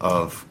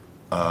of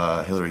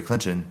Hillary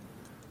Clinton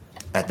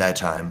at that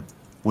time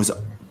was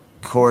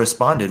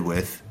corresponded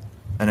with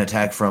an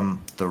attack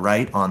from the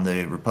right on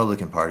the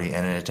Republican Party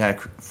and an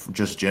attack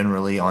just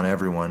generally on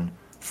everyone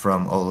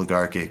from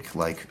oligarchic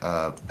like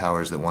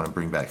powers that want to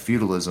bring back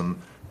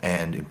feudalism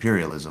and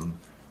imperialism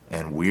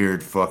and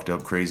weird fucked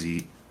up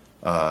crazy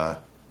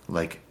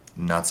like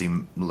Nazi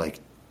like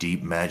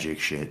deep magic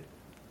shit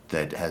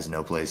that has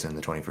no place in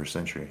the 21st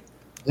century.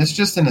 It's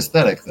just an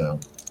aesthetic though.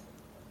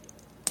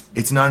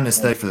 It's not an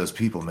aesthetic for those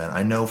people, man.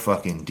 I know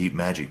fucking deep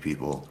magic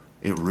people.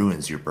 It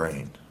ruins your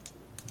brain.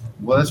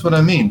 Well, that's what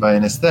I mean by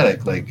an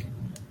aesthetic. Like,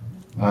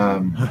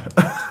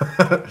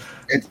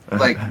 it's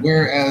like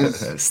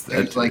whereas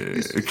there's like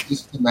this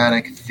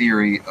systematic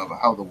theory of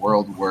how the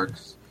world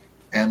works,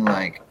 and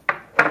like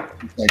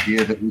this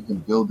idea that we can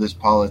build this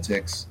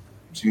politics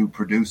to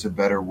produce a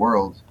better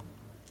world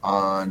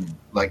on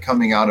like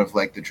coming out of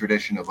like the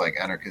tradition of like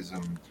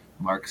anarchism,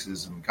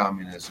 Marxism,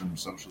 communism,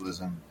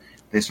 socialism.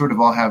 They sort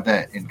of all have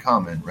that in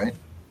common, right?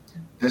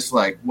 This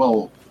like,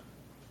 well,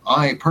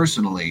 I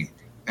personally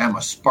am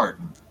a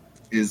Spartan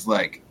is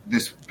like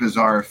this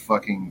bizarre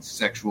fucking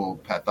sexual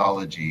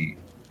pathology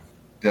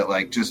that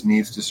like just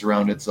needs to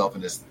surround itself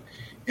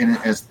in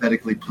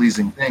aesthetically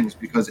pleasing things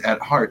because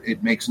at heart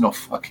it makes no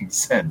fucking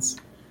sense.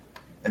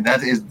 And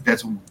that's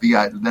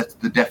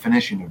the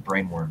definition of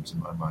brainworms in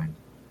my mind.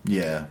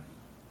 Yeah.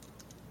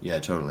 Yeah,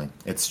 totally.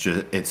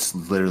 It's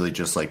literally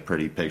just like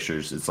pretty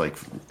pictures. It's like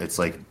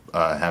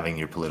having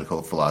your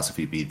political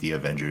philosophy be the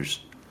Avengers.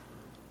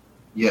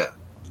 Yeah.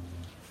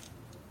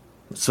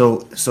 So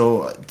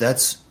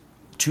that's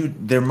two.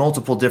 There are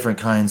multiple different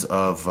kinds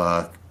of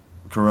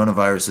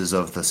coronaviruses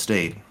of the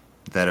state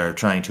that are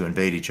trying to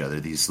invade each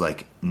other. These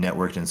like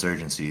networked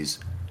insurgencies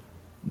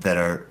that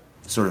are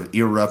sort of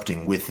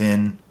erupting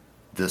within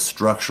the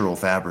structural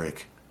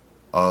fabric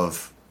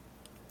of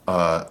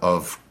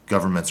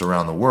governments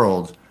around the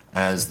world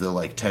as the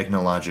like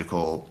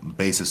technological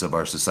basis of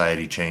our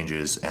society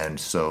changes, and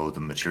so the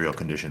material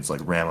conditions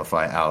like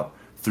ramify out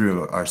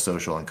through our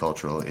social and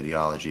cultural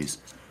ideologies.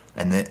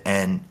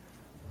 And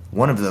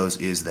one of those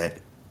is that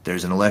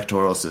there's an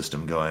electoral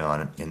system going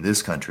on in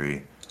this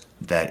country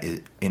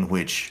in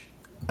which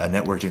a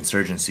networked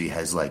insurgency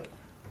has like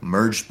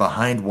merged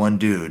behind one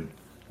dude,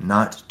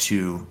 not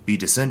to be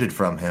descended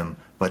from him,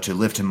 but to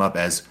lift him up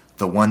as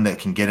the one that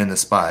can get in the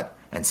spot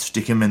and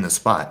stick him in the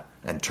spot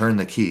and turn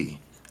the key.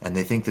 And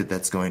they think that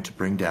that's going to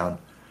bring down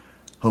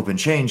hope and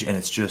change, and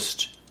it's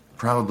just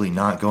probably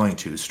not going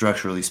to,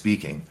 structurally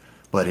speaking.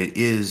 But it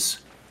is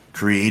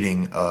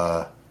creating,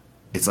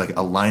 it's like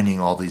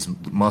aligning all these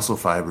muscle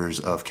fibers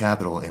of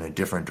capital in a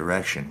different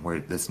direction where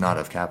it's not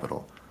of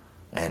capital.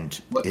 And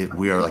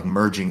we are like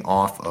merging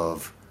off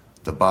of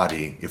the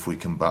body if we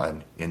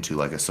combine into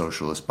like a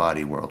socialist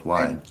body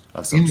worldwide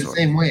of some sort. In the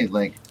same way,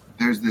 like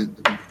there's as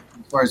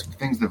far as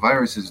things that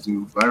viruses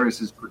do,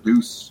 viruses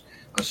produce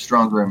a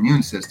stronger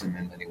immune system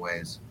in many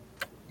ways.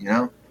 You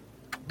know?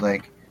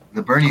 Like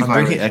the Bernie virus.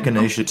 I'm drinking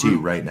Echinacea tea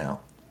right now.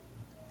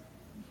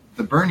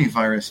 the Bernie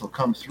virus will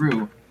come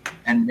through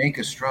and make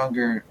a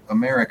stronger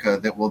America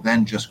that will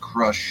then just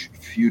crush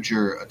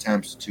future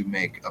attempts to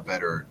make a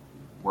better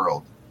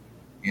world.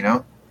 You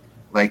know?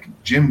 Like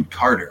Jimmy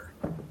Carter.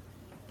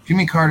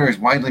 Jimmy Carter is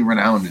widely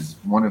renowned as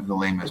one of the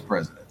lamest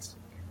presidents.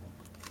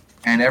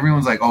 And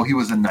everyone's like, oh, he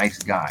was a nice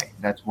guy.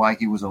 That's why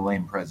he was a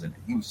lame president.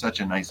 He was such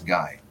a nice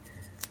guy.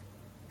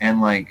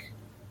 And, like,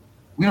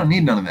 we don't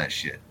need none of that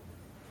shit.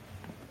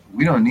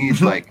 We don't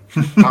need, like,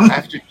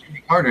 after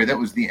Jimmy Carter, that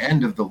was the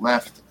end of the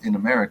left in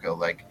America.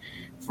 Like,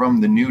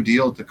 from the New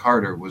Deal to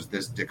Carter was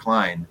this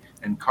decline,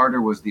 and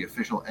Carter was the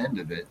official end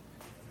of it.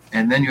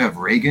 And then you have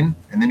Reagan,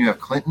 and then you have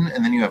Clinton,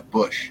 and then you have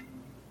Bush.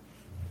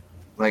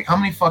 Like, how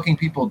many fucking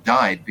people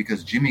died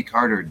because Jimmy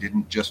Carter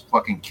didn't just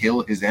fucking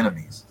kill his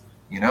enemies,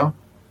 you know?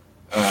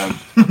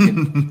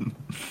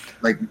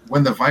 Like,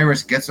 when the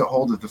virus gets a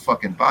hold of the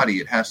fucking body,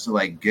 it has to,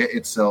 like, get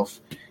itself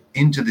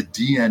into the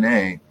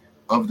DNA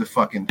of the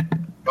fucking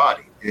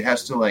body. It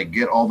has to, like,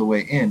 get all the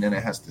way in, and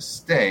it has to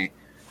stay,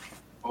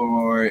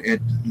 or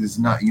it is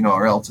not, you know,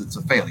 or else it's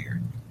a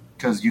failure.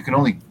 Because you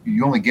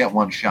only get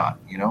one shot,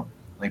 you know?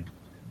 Like,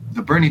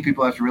 the Bernie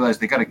people have to realize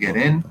they got to get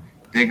in.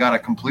 They got to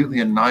completely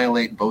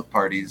annihilate both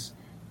parties.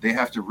 They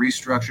have to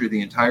restructure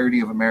the entirety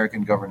of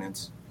American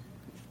governance.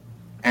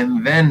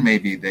 And then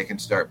maybe they can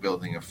start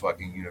building a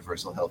fucking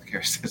universal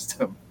healthcare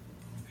system.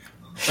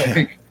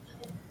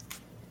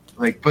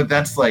 But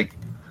that's like,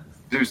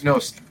 there's no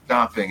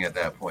stopping at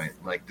that point.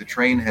 Like, the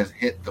train has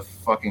hit the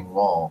fucking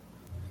wall.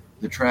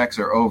 The tracks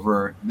are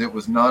over. It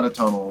was not a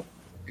tunnel.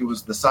 It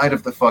was the side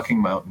of the fucking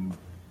mountain.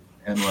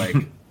 And, like,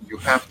 you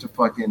have to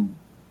fucking,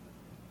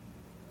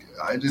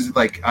 I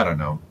don't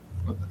know.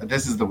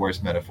 This is the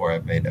worst metaphor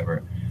I've made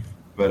ever.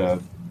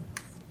 But,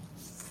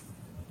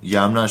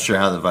 yeah, I'm not sure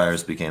how the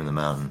virus became the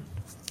mountain,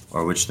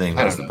 or which thing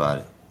was the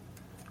body.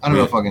 I don't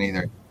know fucking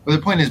either. But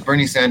the point is,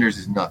 Bernie Sanders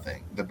is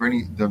nothing.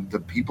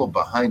 The people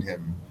behind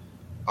him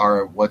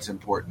are what's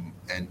important,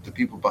 and the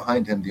people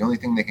behind him, the only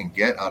thing they can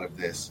get out of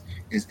this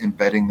is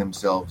embedding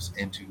themselves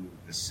into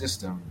the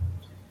system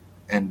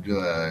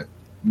and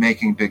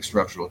making big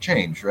structural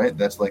change. Right?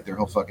 That's like their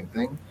whole fucking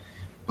thing.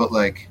 But,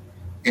 like,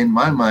 in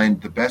my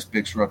mind, the best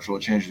big structural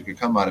change that could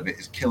come out of it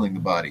is killing the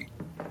body.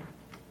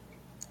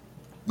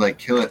 Like,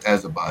 kill it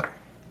as a body.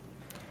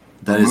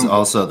 That is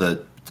also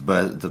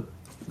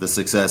the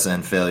success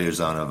and failure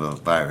zone of a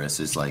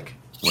virus is like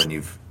when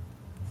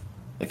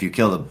if you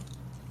kill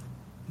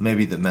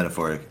maybe the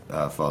metaphor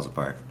falls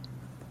apart.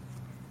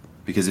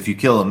 Because if you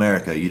kill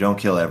America, you don't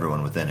kill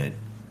everyone within it.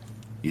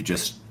 You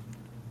just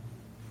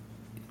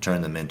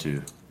turn them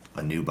into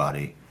a new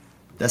body.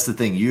 That's the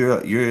thing.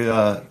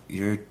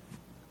 You're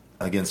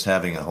against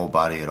having a whole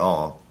body at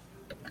all.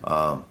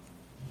 I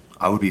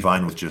would be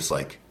fine with just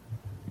like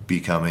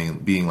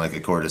being like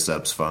a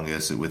cordyceps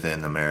fungus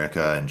within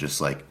America and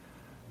just like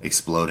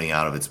exploding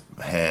out of its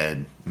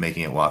head,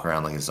 making it walk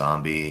around like a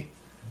zombie.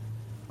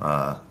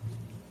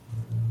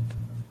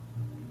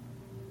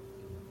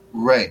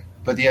 Right.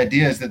 But the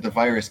idea is that the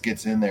virus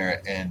gets in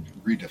there and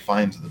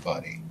redefines the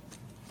body.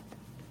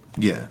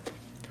 Yeah.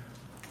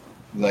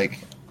 Like,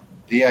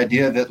 the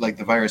idea that, like,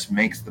 the virus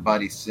makes the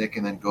body sick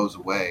and then goes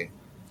away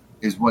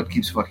is what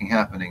keeps fucking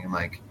happening. And,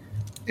 like,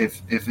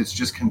 if it's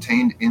just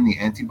contained in the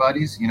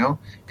antibodies, you know?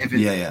 If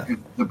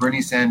the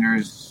Bernie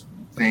Sanders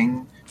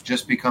thing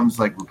just becomes,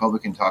 like,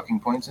 Republican talking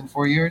points in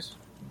 4 years,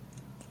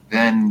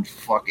 then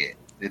fuck it.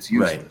 It's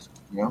useless,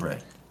 you know?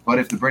 Right. But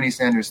if the Bernie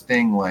Sanders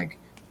thing, like,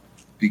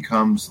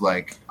 becomes,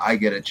 like, I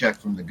get a check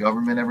from the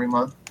government every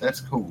month, that's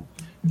cool.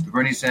 If the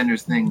Bernie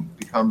Sanders thing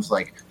becomes,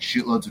 like,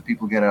 shitloads of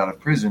people get out of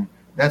prison,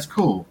 that's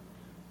cool.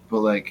 But,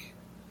 like,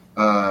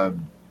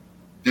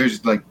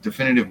 there's, like,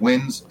 definitive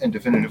wins and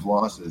definitive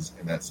losses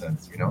in that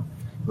sense, you know?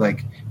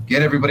 Like,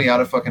 get everybody out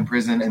of fucking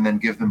prison and then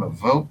give them a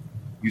vote,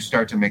 you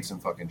start to make some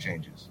fucking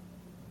changes.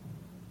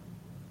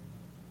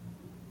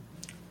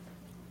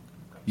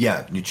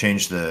 Yeah, you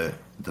change the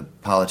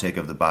politic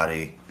of the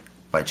body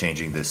by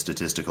changing the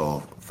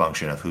statistical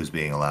function of who's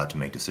being allowed to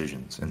make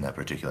decisions in that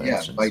particular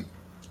instance. Yeah, by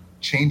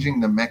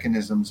changing the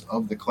mechanisms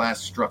of the class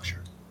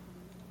structure,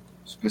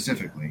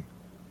 specifically.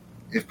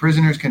 If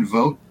prisoners can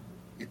vote,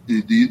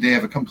 they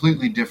have a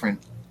completely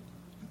different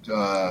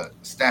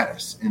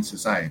status in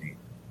society.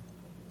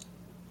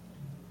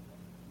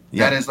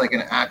 Yeah. That is like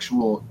an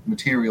actual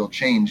material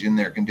change in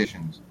their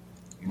conditions,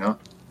 you know?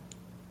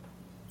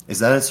 Is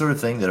that a sort of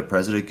thing that a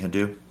president can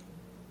do?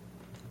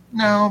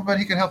 No, but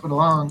he could help it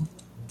along.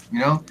 You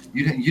know,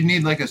 you'd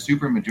need like a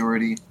super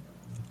majority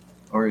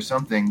or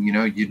something. You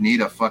know, you'd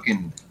need a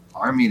fucking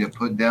army to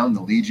put down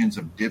the legions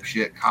of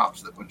dipshit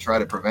cops that would try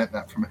to prevent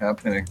that from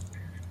happening.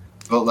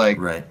 But like,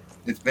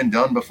 It's been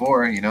done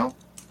before. You know,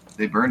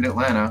 they burned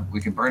Atlanta. We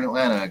can burn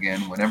Atlanta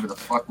again whenever the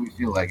fuck we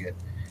feel like it.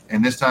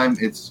 And this time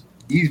it's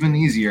even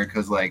easier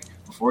because like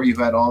before you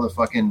had all the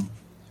fucking,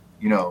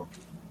 you know,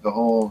 the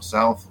whole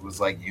South was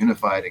like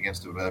unified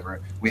against it or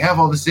whatever. We have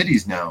all the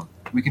cities now.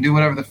 We can do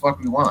whatever the fuck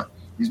we want.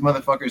 These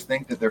motherfuckers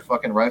think that their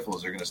fucking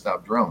rifles are going to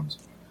stop drones.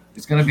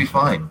 It's going to be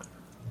fine.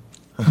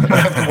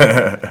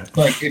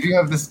 Like, if you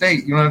have the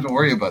state, you don't have to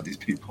worry about these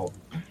people.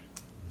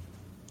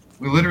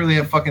 We literally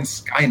have fucking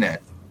Skynet.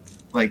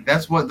 Like,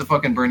 that's what the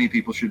fucking Bernie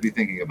people should be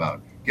thinking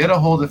about. Get a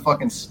hold of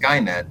fucking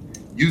Skynet,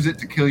 use it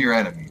to kill your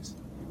enemies.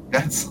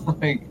 That's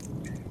like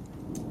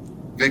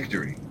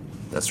victory.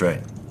 That's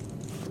right.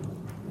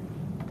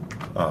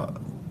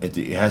 It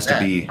has to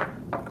be.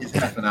 It's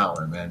half an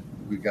hour, man.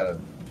 We've got to.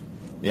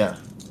 Yeah,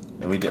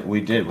 we did.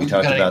 We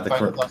talked about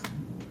the.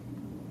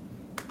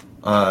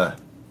 I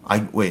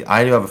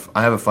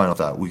have a final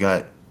thought. We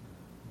got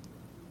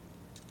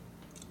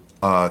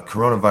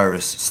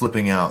coronavirus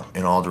slipping out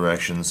in all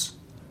directions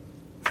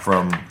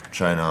from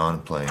China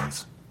on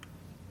planes.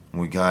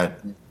 We got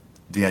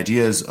the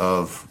ideas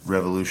of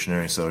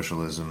revolutionary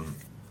socialism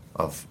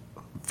of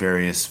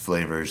various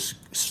flavors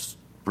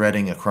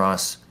spreading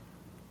across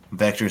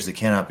vectors that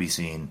cannot be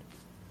seen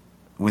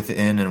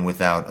within and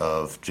without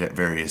of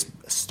various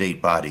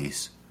state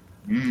bodies.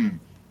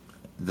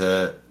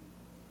 The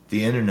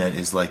internet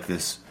is like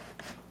this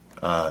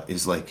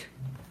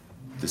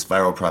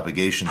viral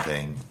propagation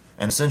thing,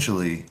 and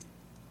essentially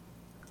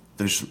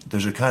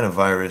there's a kind of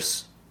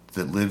virus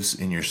that lives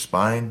in your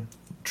spine,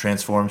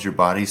 transforms your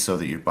body so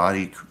that your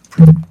body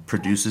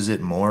produces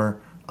it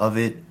more of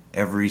it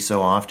every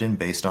so often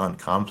based on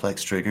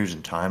complex triggers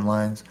and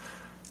timelines,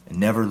 and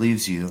never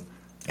leaves you,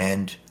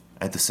 and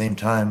at the same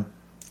time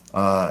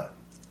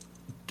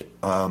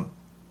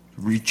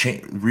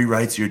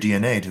rewrites your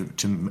DNA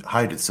to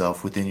hide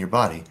itself within your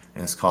body,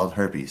 and it's called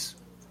herpes.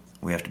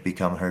 We have to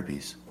become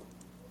herpes.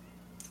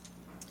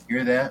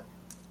 Hear that?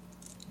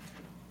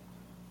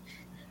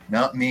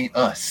 Not me,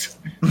 us.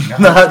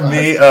 Not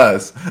me,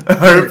 us.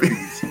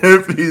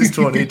 Herpes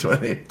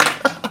 2020.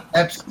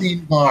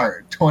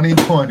 Epstein-Barr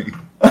 2020.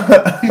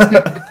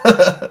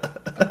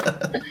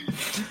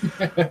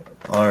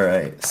 All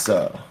right,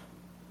 so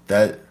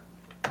that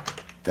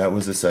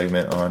was a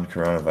segment on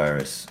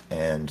coronavirus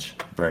and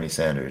Bernie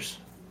Sanders.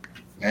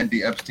 And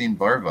the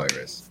Epstein-Barr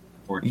virus.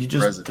 You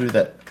just threw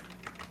that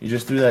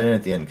in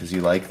at the end because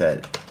you like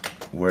that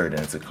word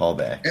and it's a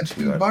callback.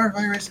 Epstein-Barr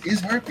virus is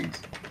herpes.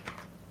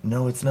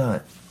 No, it's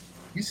not.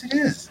 Yes, it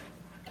is.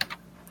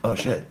 Oh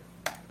shit!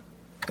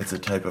 It's a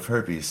type of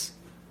herpes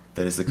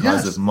that is the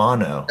cause of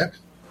mono.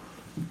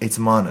 It's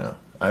mono.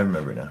 I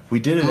remember now. We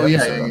did an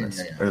episode on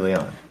this early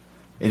on.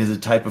 It is a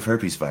type of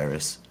herpes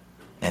virus,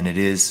 and it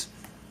is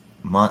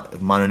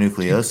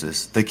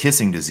mononucleosis, the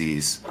kissing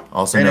disease,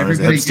 also known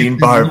as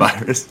Epstein-Barr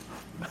virus.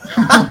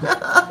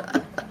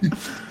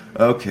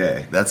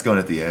 Okay, that's going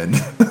at the end.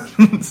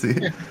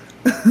 See?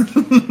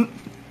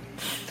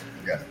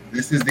 Yeah,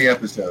 this is the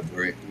episode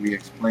where we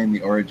explain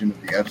the origin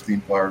of the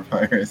Epstein-Barr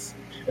virus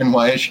and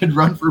why I should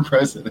run for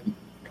president.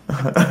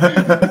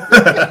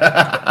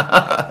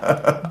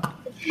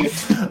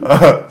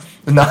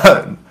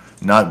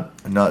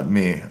 Not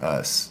me,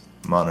 us.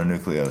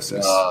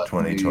 Mononucleosis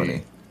 2020.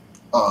 Me,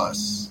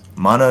 us.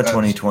 Mono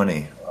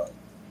 2020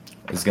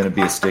 is going to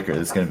be a sticker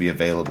that's going to be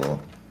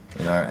available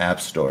in our app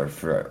store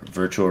for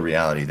virtual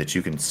reality that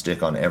you can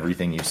stick on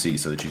everything you see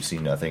so that you see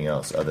nothing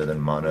else other than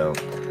Mono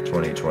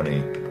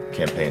 2020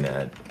 campaign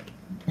ad.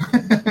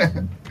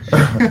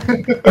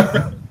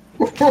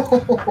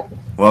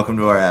 Welcome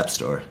to our app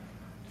store.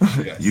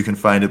 Yes. You can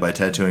find it by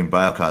tattooing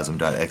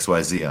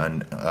biocosm.xyz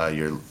on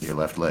your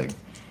left leg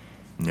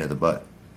near the butt.